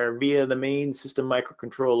firmware via the main system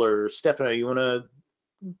microcontroller. Stefano, you want to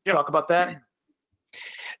talk about that?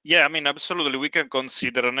 Yeah, I mean, absolutely. We can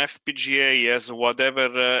consider an FPGA as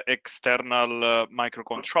whatever external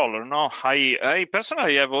microcontroller. No, I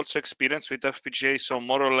personally have also experience with FPGA, so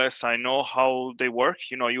more or less I know how they work.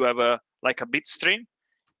 You have like a bit stream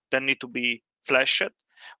that need to be flashed.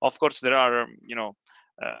 Of course, there are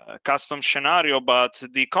custom scenario, but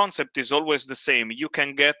the concept is always the same. You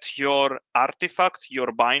can get your artifact,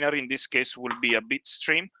 your binary in this case will be a bit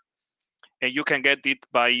stream. And you can get it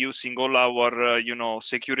by using all our,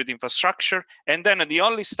 security infrastructure. And then the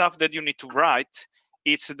only stuff that you need to write,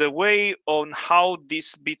 it's the way on how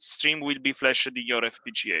this bit stream will be flashed in your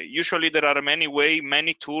FPGA. Usually there are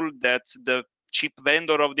many tools that the chip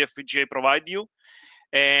vendor of the FPGA provide you.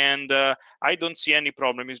 And I don't see any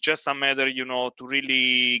problem. It's just a matter, to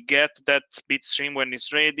really get that bit stream when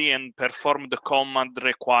it's ready and perform the command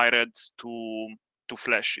required to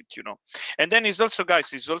flash it, And then it's also,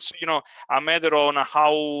 guys, a matter on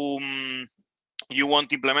how you want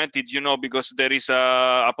to implement it, because there is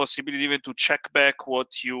a possibility even to check back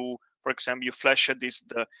what you, for example, you flashed is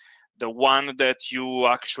the one that you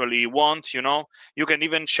actually want, You can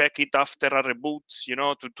even check it after a reboot,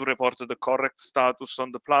 to report the correct status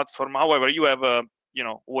on the platform. However, you have a,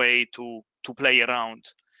 way to play around.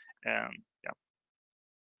 Yeah.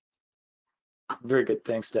 Very good.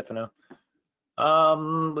 Thanks, Stefano.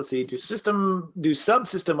 Let's see. Do subsystem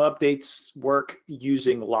updates work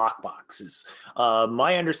using lockboxes?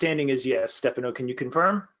 My understanding is yes. Stefano, can you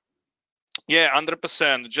confirm? Yeah,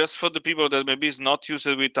 100%. Just for the people that maybe is not used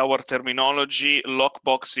with our terminology,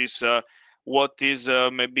 lockbox is what is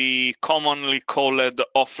maybe commonly called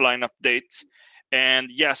offline update. And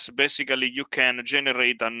yes, basically you can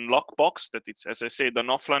generate a lockbox that it's, as I said, an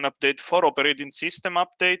offline update for operating system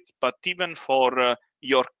update, but even for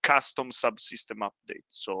your custom subsystem update.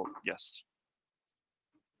 So yes.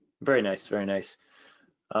 Very nice, very nice.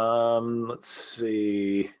 Let's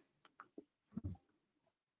see.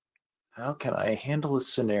 How can I handle a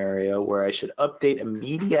scenario where I should update a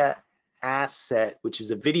media asset, which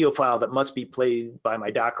is a video file that must be played by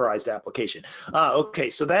my Dockerized application?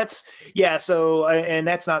 Okay, so that's, yeah, so, and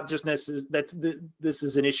that's not just necessarily, this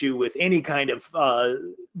is an issue with any kind of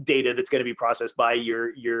data that's going to be processed by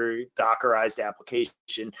your Dockerized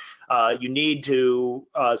application. You need to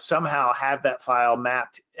somehow have that file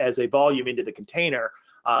mapped as a volume into the container,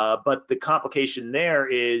 but the complication there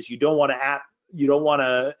is you don't want to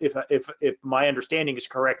if my understanding is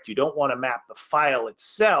correct, you don't want to map the file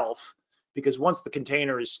itself, because once the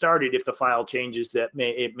container is started, if the file changes, it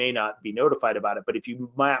may not be notified about it. But if you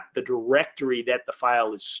map the directory that the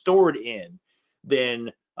file is stored in, then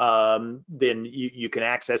then you can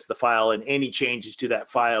access the file, and any changes to that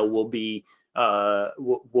file will be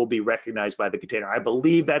recognized by the container. I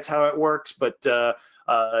believe that's how it works, but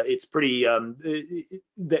it's pretty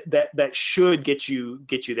that should get you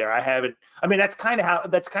there. I mean, that's kind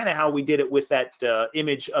of how we did it with that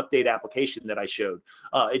image update application that I showed.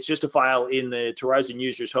 It's just a file in the Torizon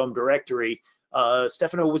users home directory.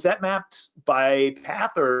 Stefano, was that mapped by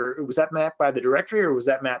path, or was that mapped by the directory, or was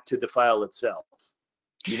that mapped to the file itself?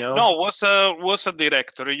 You know? No, it was a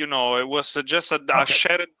directory. You know, it was just a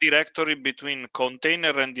shared directory between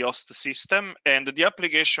container and the host system, and the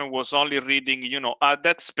application was only reading, you know,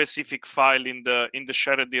 that specific file in the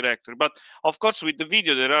shared directory. But of course, with the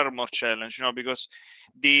video, there are more challenges, you know, because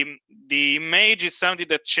the image is something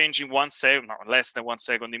that changes in 1 second, no, less than 1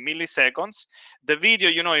 second, in milliseconds. The video,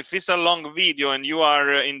 you know, if it's a long video and you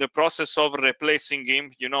are in the process of replacing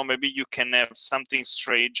him, you know, maybe you can have something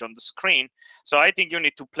strange on the screen. So I think you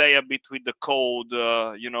need to play a bit with the code,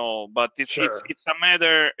 you know, but it's a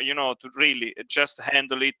matter, you know, to really just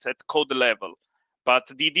handle it at code level. But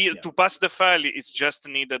the idea to pass the file is just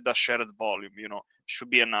needed a shared volume, you know, should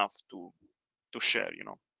be enough to share, you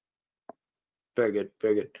know. Very good,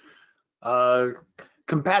 very good.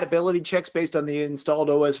 Compatibility checks based on the installed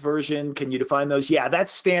OS version. Can you define those? Yeah,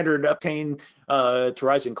 that's standard Uptane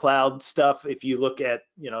Torizon Cloud stuff. If you look at,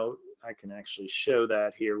 you know, I can actually show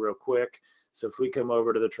that here real quick. So if we come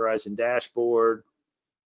over to the Torizon dashboard,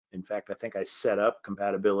 in fact, I think I set up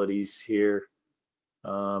compatibilities here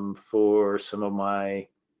for some of my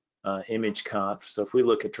image conf. So if we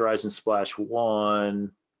look at Torizon Splash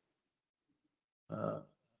 1,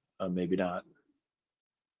 maybe not.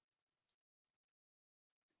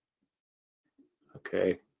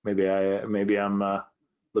 Okay, maybe I'm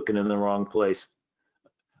looking in the wrong place.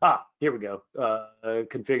 Here we go.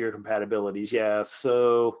 Configure compatibilities. Yeah,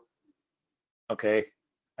 so okay,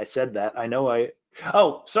 I said that. I know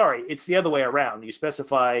oh, sorry, it's the other way around. You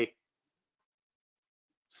specify.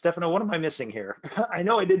 Stefano, what am I missing here? I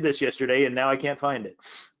know I did this yesterday, and now I can't find it.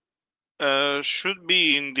 Should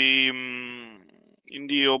be in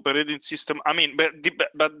the operating system. I mean, but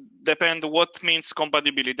depend what means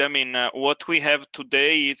compatibility. I mean, what we have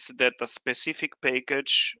today is that a specific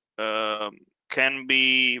package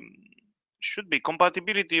should be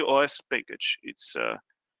compatibility OS package. It's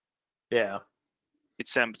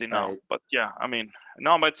it's empty now. Right. But yeah, I mean,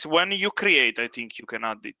 no, but when you create, I think you can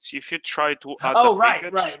add it. If you try to add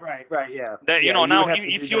package, right, yeah. That, you know, now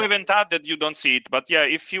if you haven't added, you don't see it. But yeah,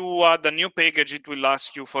 if you add a new package, it will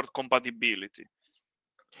ask you for compatibility.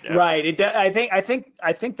 Yeah. Right. I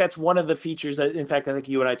think that's one of the features that, in fact, I think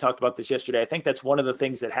you and I talked about this yesterday. I think that's one of the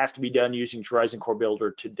things that has to be done using Torizon Core Builder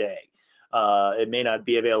today. It may not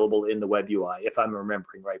be available in the web UI, if I'm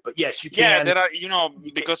remembering right. But yes, you can. Yeah, there are, you know,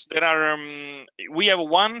 because there are, we have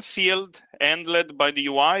one field handled by the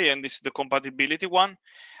UI, and this is the compatibility one.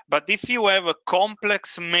 But if you have a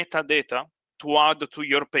complex metadata to add to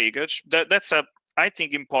your package, that's I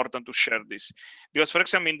think important to share this. Because, for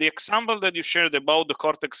example, in the example that you shared about the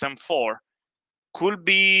Cortex-M4, could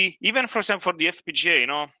be, even for example, for the FPGA, you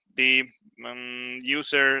know, the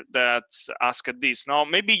user that asked this. Now,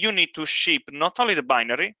 maybe you need to ship not only the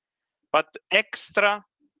binary, but extra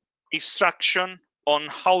instruction on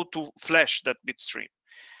how to flash that bit stream.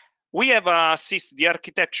 We have the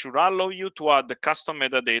architecture allow you to add the custom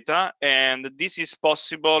metadata, and this is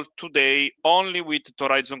possible today only with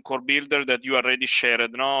Torizon Core Builder that you already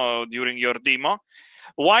shared, no, during your demo.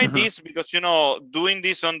 Why this? Because, you know, doing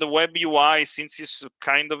this on the web UI, since it's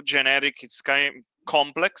kind of generic, it's kind of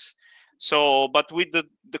complex. So, but with the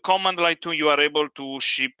command line 2, you are able to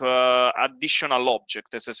ship additional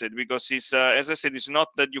object, as I said, because it's, as I said, it's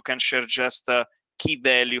not that you can share just key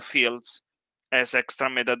value fields as extra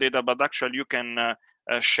metadata, but actually you can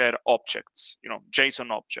share objects, you know, JSON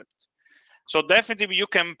objects. So definitely you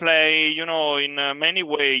can play, you know, in many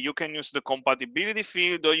ways. You can use the compatibility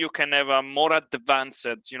field, or you can have a more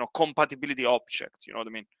advanced, you know, compatibility object. You know what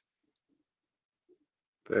I mean?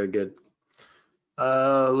 Very good.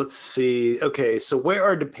 Let's see. Okay, so where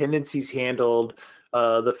are dependencies handled?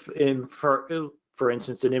 For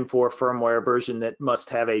instance, an M4 firmware version that must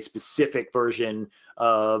have a specific version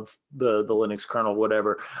of the Linux kernel,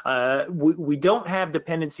 whatever. We don't have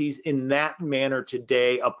dependencies in that manner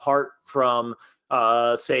today, apart from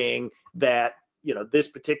saying that, you know, this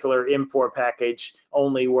particular M4 package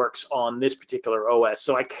only works on this particular OS.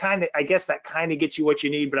 So I guess that kind of gets you what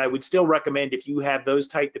you need, but I would still recommend, if you have those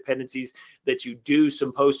type dependencies, that you do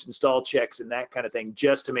some post-install checks and that kind of thing,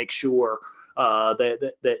 just to make sure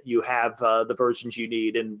that you have the versions you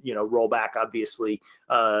need, and, you know, roll back, obviously,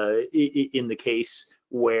 in the case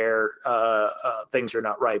where things are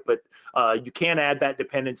not right. But you can add that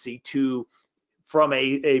dependency from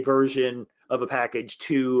a version of a package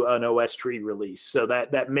to an OS tree release. So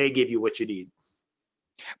that may give you what you need.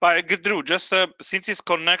 But Drew, just since it's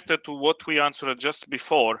connected to what we answered just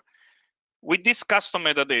before, with this custom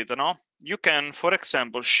metadata, no, you can, for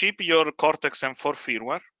example, ship your Cortex-M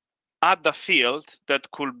firmware, add a field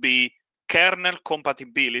that could be kernel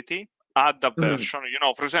compatibility, add a version, you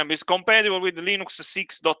know, for example, it's compatible with Linux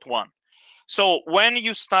 6.1. So when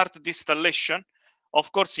you start the installation,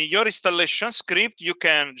 of course, in your installation script, you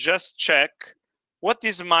can just check what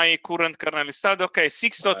is my current kernel installed. Okay,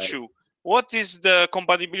 6.2. Right. What is the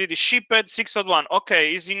compatibility shipped? 6.1.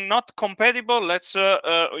 Okay, is it not compatible? Let's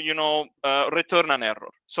return an error.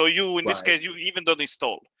 So you, in this case, you even don't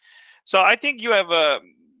install. So I think you have a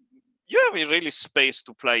really space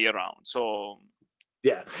to play around. So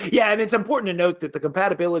yeah, and it's important to note that the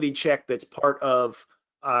compatibility check that's part of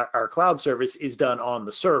our cloud service is done on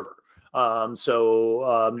the server.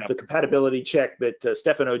 The compatibility check that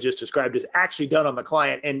Stefano just described is actually done on the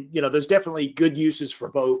client, and you know there's definitely good uses for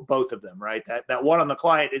both of them, right? That one on the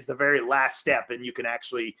client is the very last step, and you can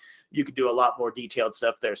do a lot more detailed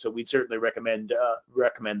stuff there. So we'd certainly recommend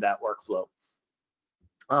that workflow.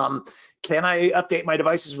 Can I update my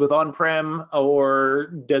devices with on-prem, or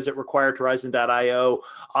does it require Torizon.io?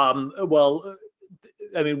 Well,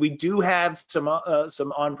 I mean, we do have some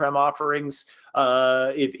on-prem offerings.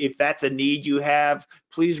 If that's a need you have,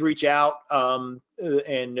 please reach out, and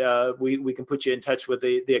we can put you in touch with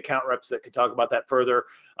the account reps that could talk about that further.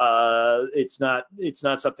 It's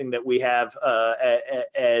not something that we have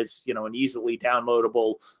as you know an easily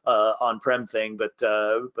downloadable on-prem thing, but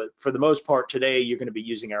for the most part today you're going to be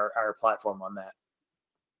using our platform on that.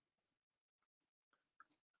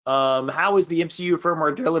 How is the MCU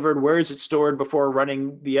firmware delivered? Where is it stored before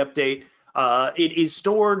running the update? It is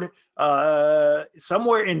stored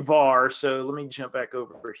somewhere in var. So let me jump back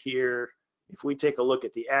over here. If we take a look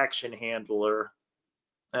at the action handler,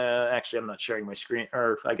 actually, I'm not sharing my screen,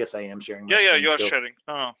 or I guess I am sharing my screen. Yeah, you are sharing.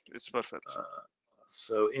 Oh, it's perfect.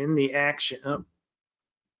 So in the action,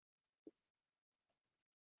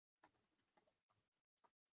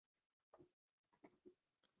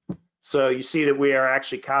 so you see that we are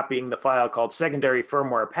actually copying the file called secondary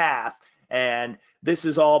firmware path, and this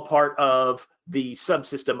is all part of the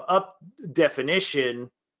subsystem up definition,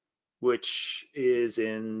 which is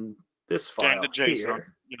in this file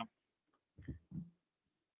here.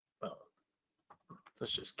 Oh,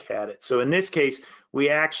 let's just cat it. So in this case, we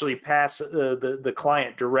actually pass the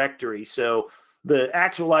client directory. So the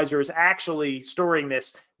actualizer is actually storing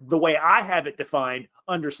this the way I have it defined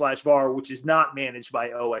 /var, which is not managed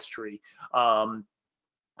by OS tree. And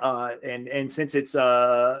since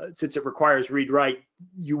it requires read write,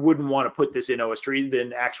 you wouldn't want to put this in OS tree,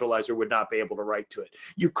 then actualizer would not be able to write to it.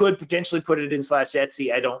 You could potentially put it in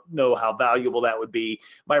 /etc. I don't know how valuable that would be.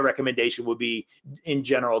 My recommendation would be, in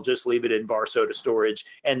general, just leave it in varsoda storage,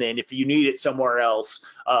 and then if you need it somewhere else,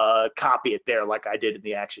 copy it there like I did in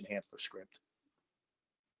the action handler script.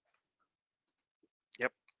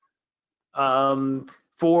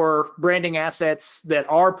 For branding assets that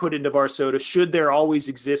are put into varsoda, should there always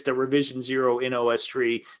exist a revision 0 in OS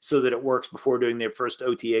tree so that it works before doing their first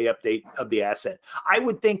OTA update of the asset? I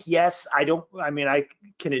would think yes. I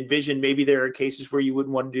can envision maybe there are cases where you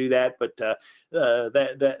wouldn't want to do that, but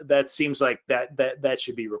that seems like that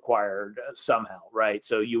should be required somehow, right?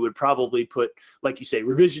 So you would probably put, like you say,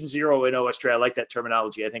 revision 0 in OS tree. I like that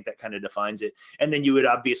terminology. I think that kind of defines it. And then you would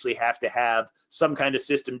obviously have to have some kind of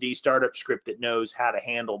systemd startup script that knows how to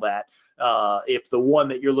handle that. If the one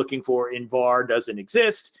that you're looking for in var doesn't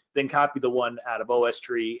exist, then copy the one out of OS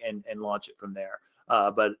tree and launch it from there.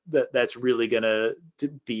 But that's really going to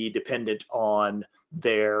be dependent on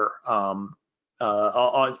their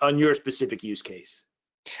on your specific use case.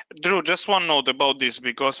 Drew, just one note about this,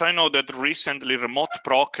 because I know that recently Remote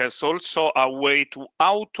Proc has also a way to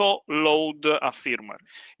auto-load a firmware.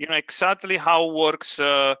 You know exactly how it works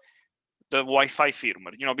the Wi-Fi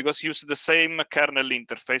firmware, you know, because use the same kernel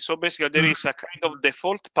interface. So basically there is a kind of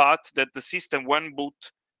default path that the system, when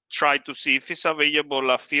boot, try to see if it's available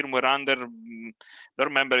a firmware under, I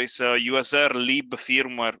remember it's a USR lib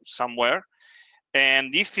firmware somewhere.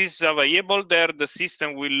 And if it's available there, the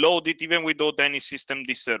system will load it even without any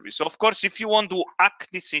systemd service. So of course, if you want to hack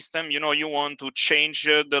the system, you know, you want to change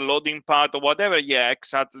the loading path or whatever, yeah,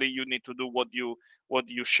 exactly, you need to do what you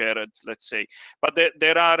shared, let's say. But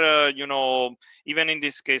there are, you know, even in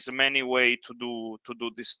this case, many ways to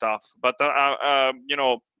do this stuff. But you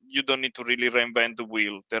know, you don't need to really reinvent the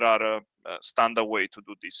wheel. There are a standard way to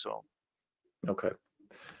do this. So. Okay.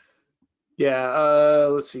 Yeah,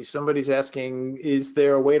 let's see. Somebody's asking, is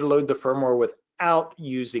there a way to load the firmware without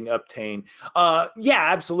using Uptane? Yeah,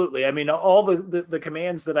 absolutely. I mean, all the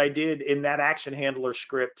commands that I did in that action handler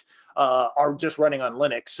script are just running on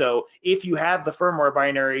Linux. So if you have the firmware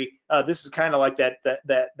binary, this is kind of like that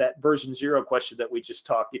version 0 question that we just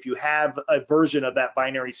talked. If you have a version of that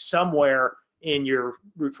binary somewhere in your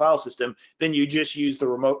root file system, then you just use the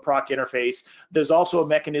remote proc interface. There's also a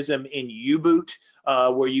mechanism in U-boot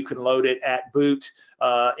where you can load it at boot.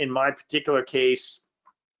 In my particular case,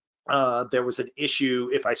 there was an issue.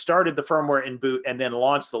 If I started the firmware in boot and then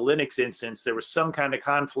launched the Linux instance, there was some kind of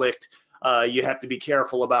conflict. You have to be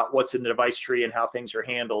careful about what's in the device tree and how things are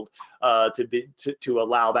handled to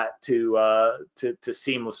allow that to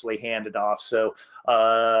seamlessly hand it off. So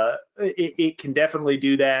it can definitely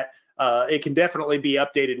do that. It can definitely be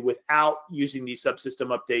updated without using these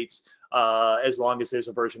subsystem updates, as long as there's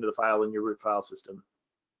a version of the file in your root file system.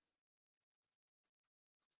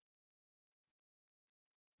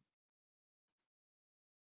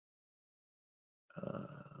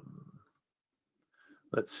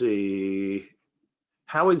 Let's see.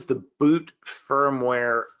 How is the boot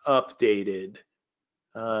firmware updated?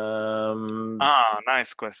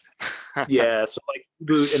 Nice question. Yeah, so like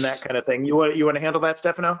boot and that kind of thing. You want to handle that,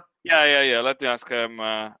 Stefano? Yeah. Let me ask.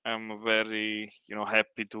 I'm very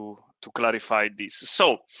happy to clarify this.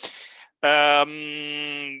 So,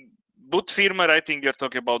 boot firmware. I think you're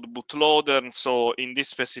talking about bootloader. So in this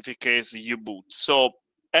specific case, U-boot. So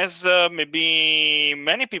as maybe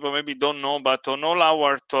many people maybe don't know, but on all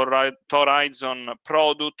our Torizon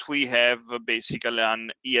product, we have basically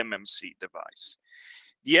an eMMC device.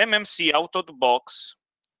 The eMMC out of the box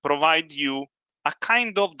provide you a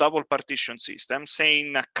kind of double partition system. I'm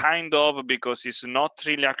saying a kind of because it's not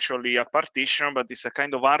really actually a partition, but it's a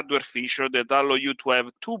kind of hardware feature that allow you to have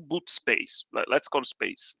two boot space. Let's call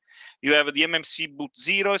space. You have the eMMC boot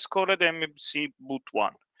 0, it's called eMMC boot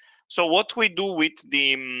 1. So what we do with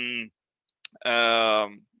the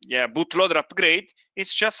bootloader upgrade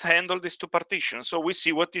is just handle these two partitions. So we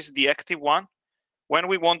see what is the active one. When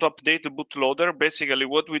we want to update the bootloader, basically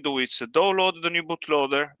what we do is download the new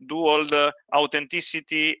bootloader, do all the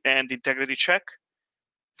authenticity and integrity check,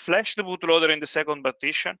 flash the bootloader in the second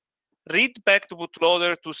partition, read back the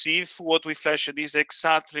bootloader to see if what we flashed is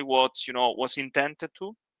exactly what was intended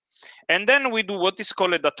to, and then we do what is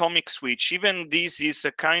called atomic switch. Even this is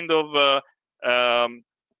a kind of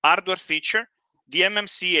hardware feature. The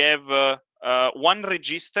MMC have one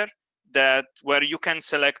register where you can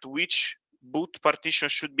select which boot partition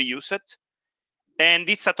should be used, and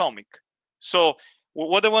it's atomic. So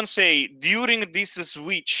what I want to say, during this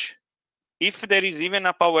switch, if there is even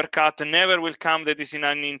a power cut, never will come that is in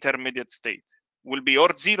an intermediate state. Will be or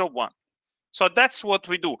 0, 1. So that's what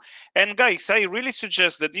we do. And guys, I really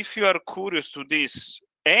suggest that if you are curious to this,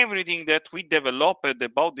 everything that we developed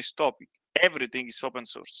about this topic, everything is open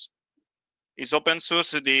source. It's open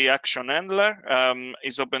source the action handler,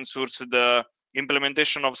 is open source the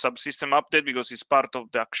implementation of Subsystem Update because it's part of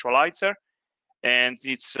the actualizer, and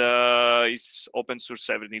it's open source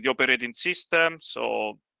everything, the operating system.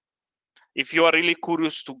 So if you are really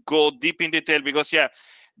curious to go deep in detail, because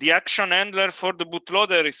the action handler for the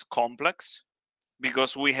bootloader is complex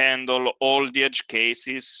because we handle all the edge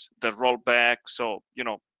cases, the rollback, so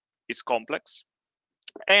it's complex.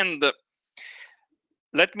 And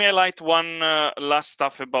let me highlight one last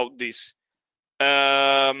stuff about this.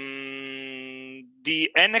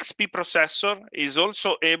 The NXP processor is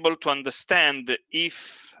also able to understand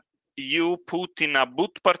if you put in a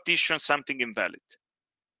boot partition something invalid.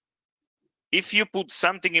 If you put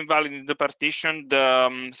something invalid in the partition,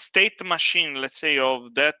 the state machine, let's say,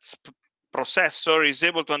 of that processor is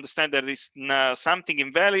able to understand that there is something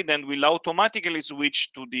invalid and will automatically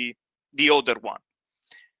switch to the other one.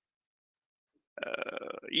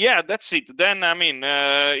 That's it. Then, I mean,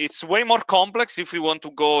 it's way more complex if we want to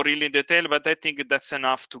go really in detail, but I think that's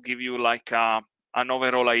enough to give you like an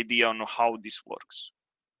overall idea on how this works.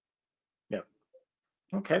 Yeah.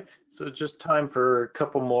 Okay. So just time for a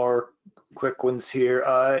couple more quick ones here.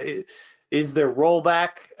 Is there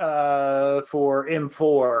rollback for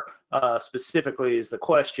M4 specifically is the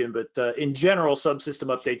question, but in general, subsystem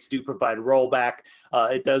updates do provide rollback.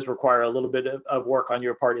 It does require a little bit of work on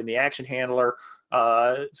your part in the action handler.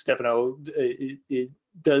 Stefano, it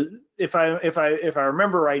does. If I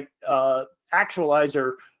remember right,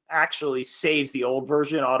 actualizer actually saves the old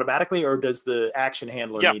version automatically, or does the action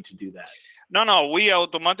handler need to do that? No, we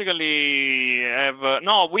automatically have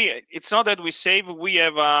it's not that we save. We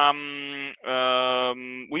have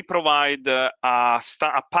we provide a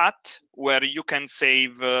path where you can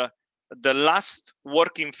save the last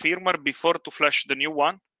working firmware before to flash the new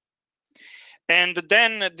one. And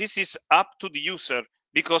then this is up to the user.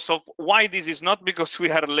 Because of why this is not because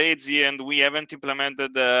we are lazy and we haven't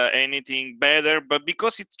implemented anything better, but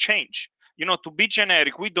because it changed. You know, to be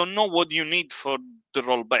generic, we don't know what you need for the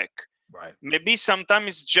rollback. Right. Maybe sometimes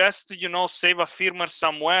it's just, you know, save a firmware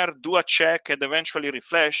somewhere, do a check, and eventually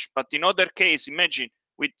refresh. But in other case, imagine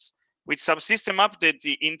with Subsystem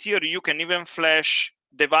Update, in theory, you can even flash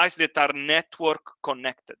devices that are network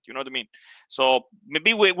connected. You know what I mean? So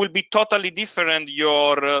maybe we will be totally different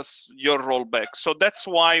your rollback. So that's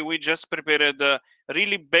why we just prepared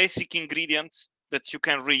really basic ingredients that you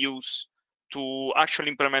can reuse to actually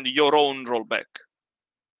implement your own rollback.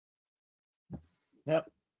 Yep.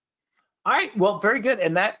 All right, well, very good.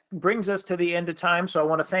 And that brings us to the end of time. So I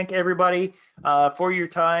want to thank everybody for your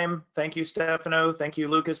time. Thank you, Stefano. Thank you,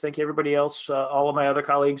 Lucas. Thank you, everybody else, all of my other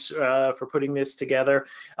colleagues for putting this together.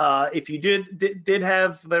 If you did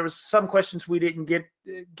have, there was some questions we didn't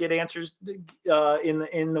get answers in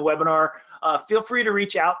the webinar, feel free to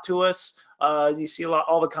reach out to us. You see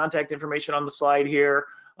all the contact information on the slide here,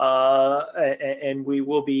 and we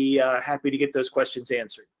will be happy to get those questions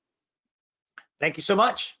answered. Thank you so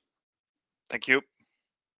much. Thank you.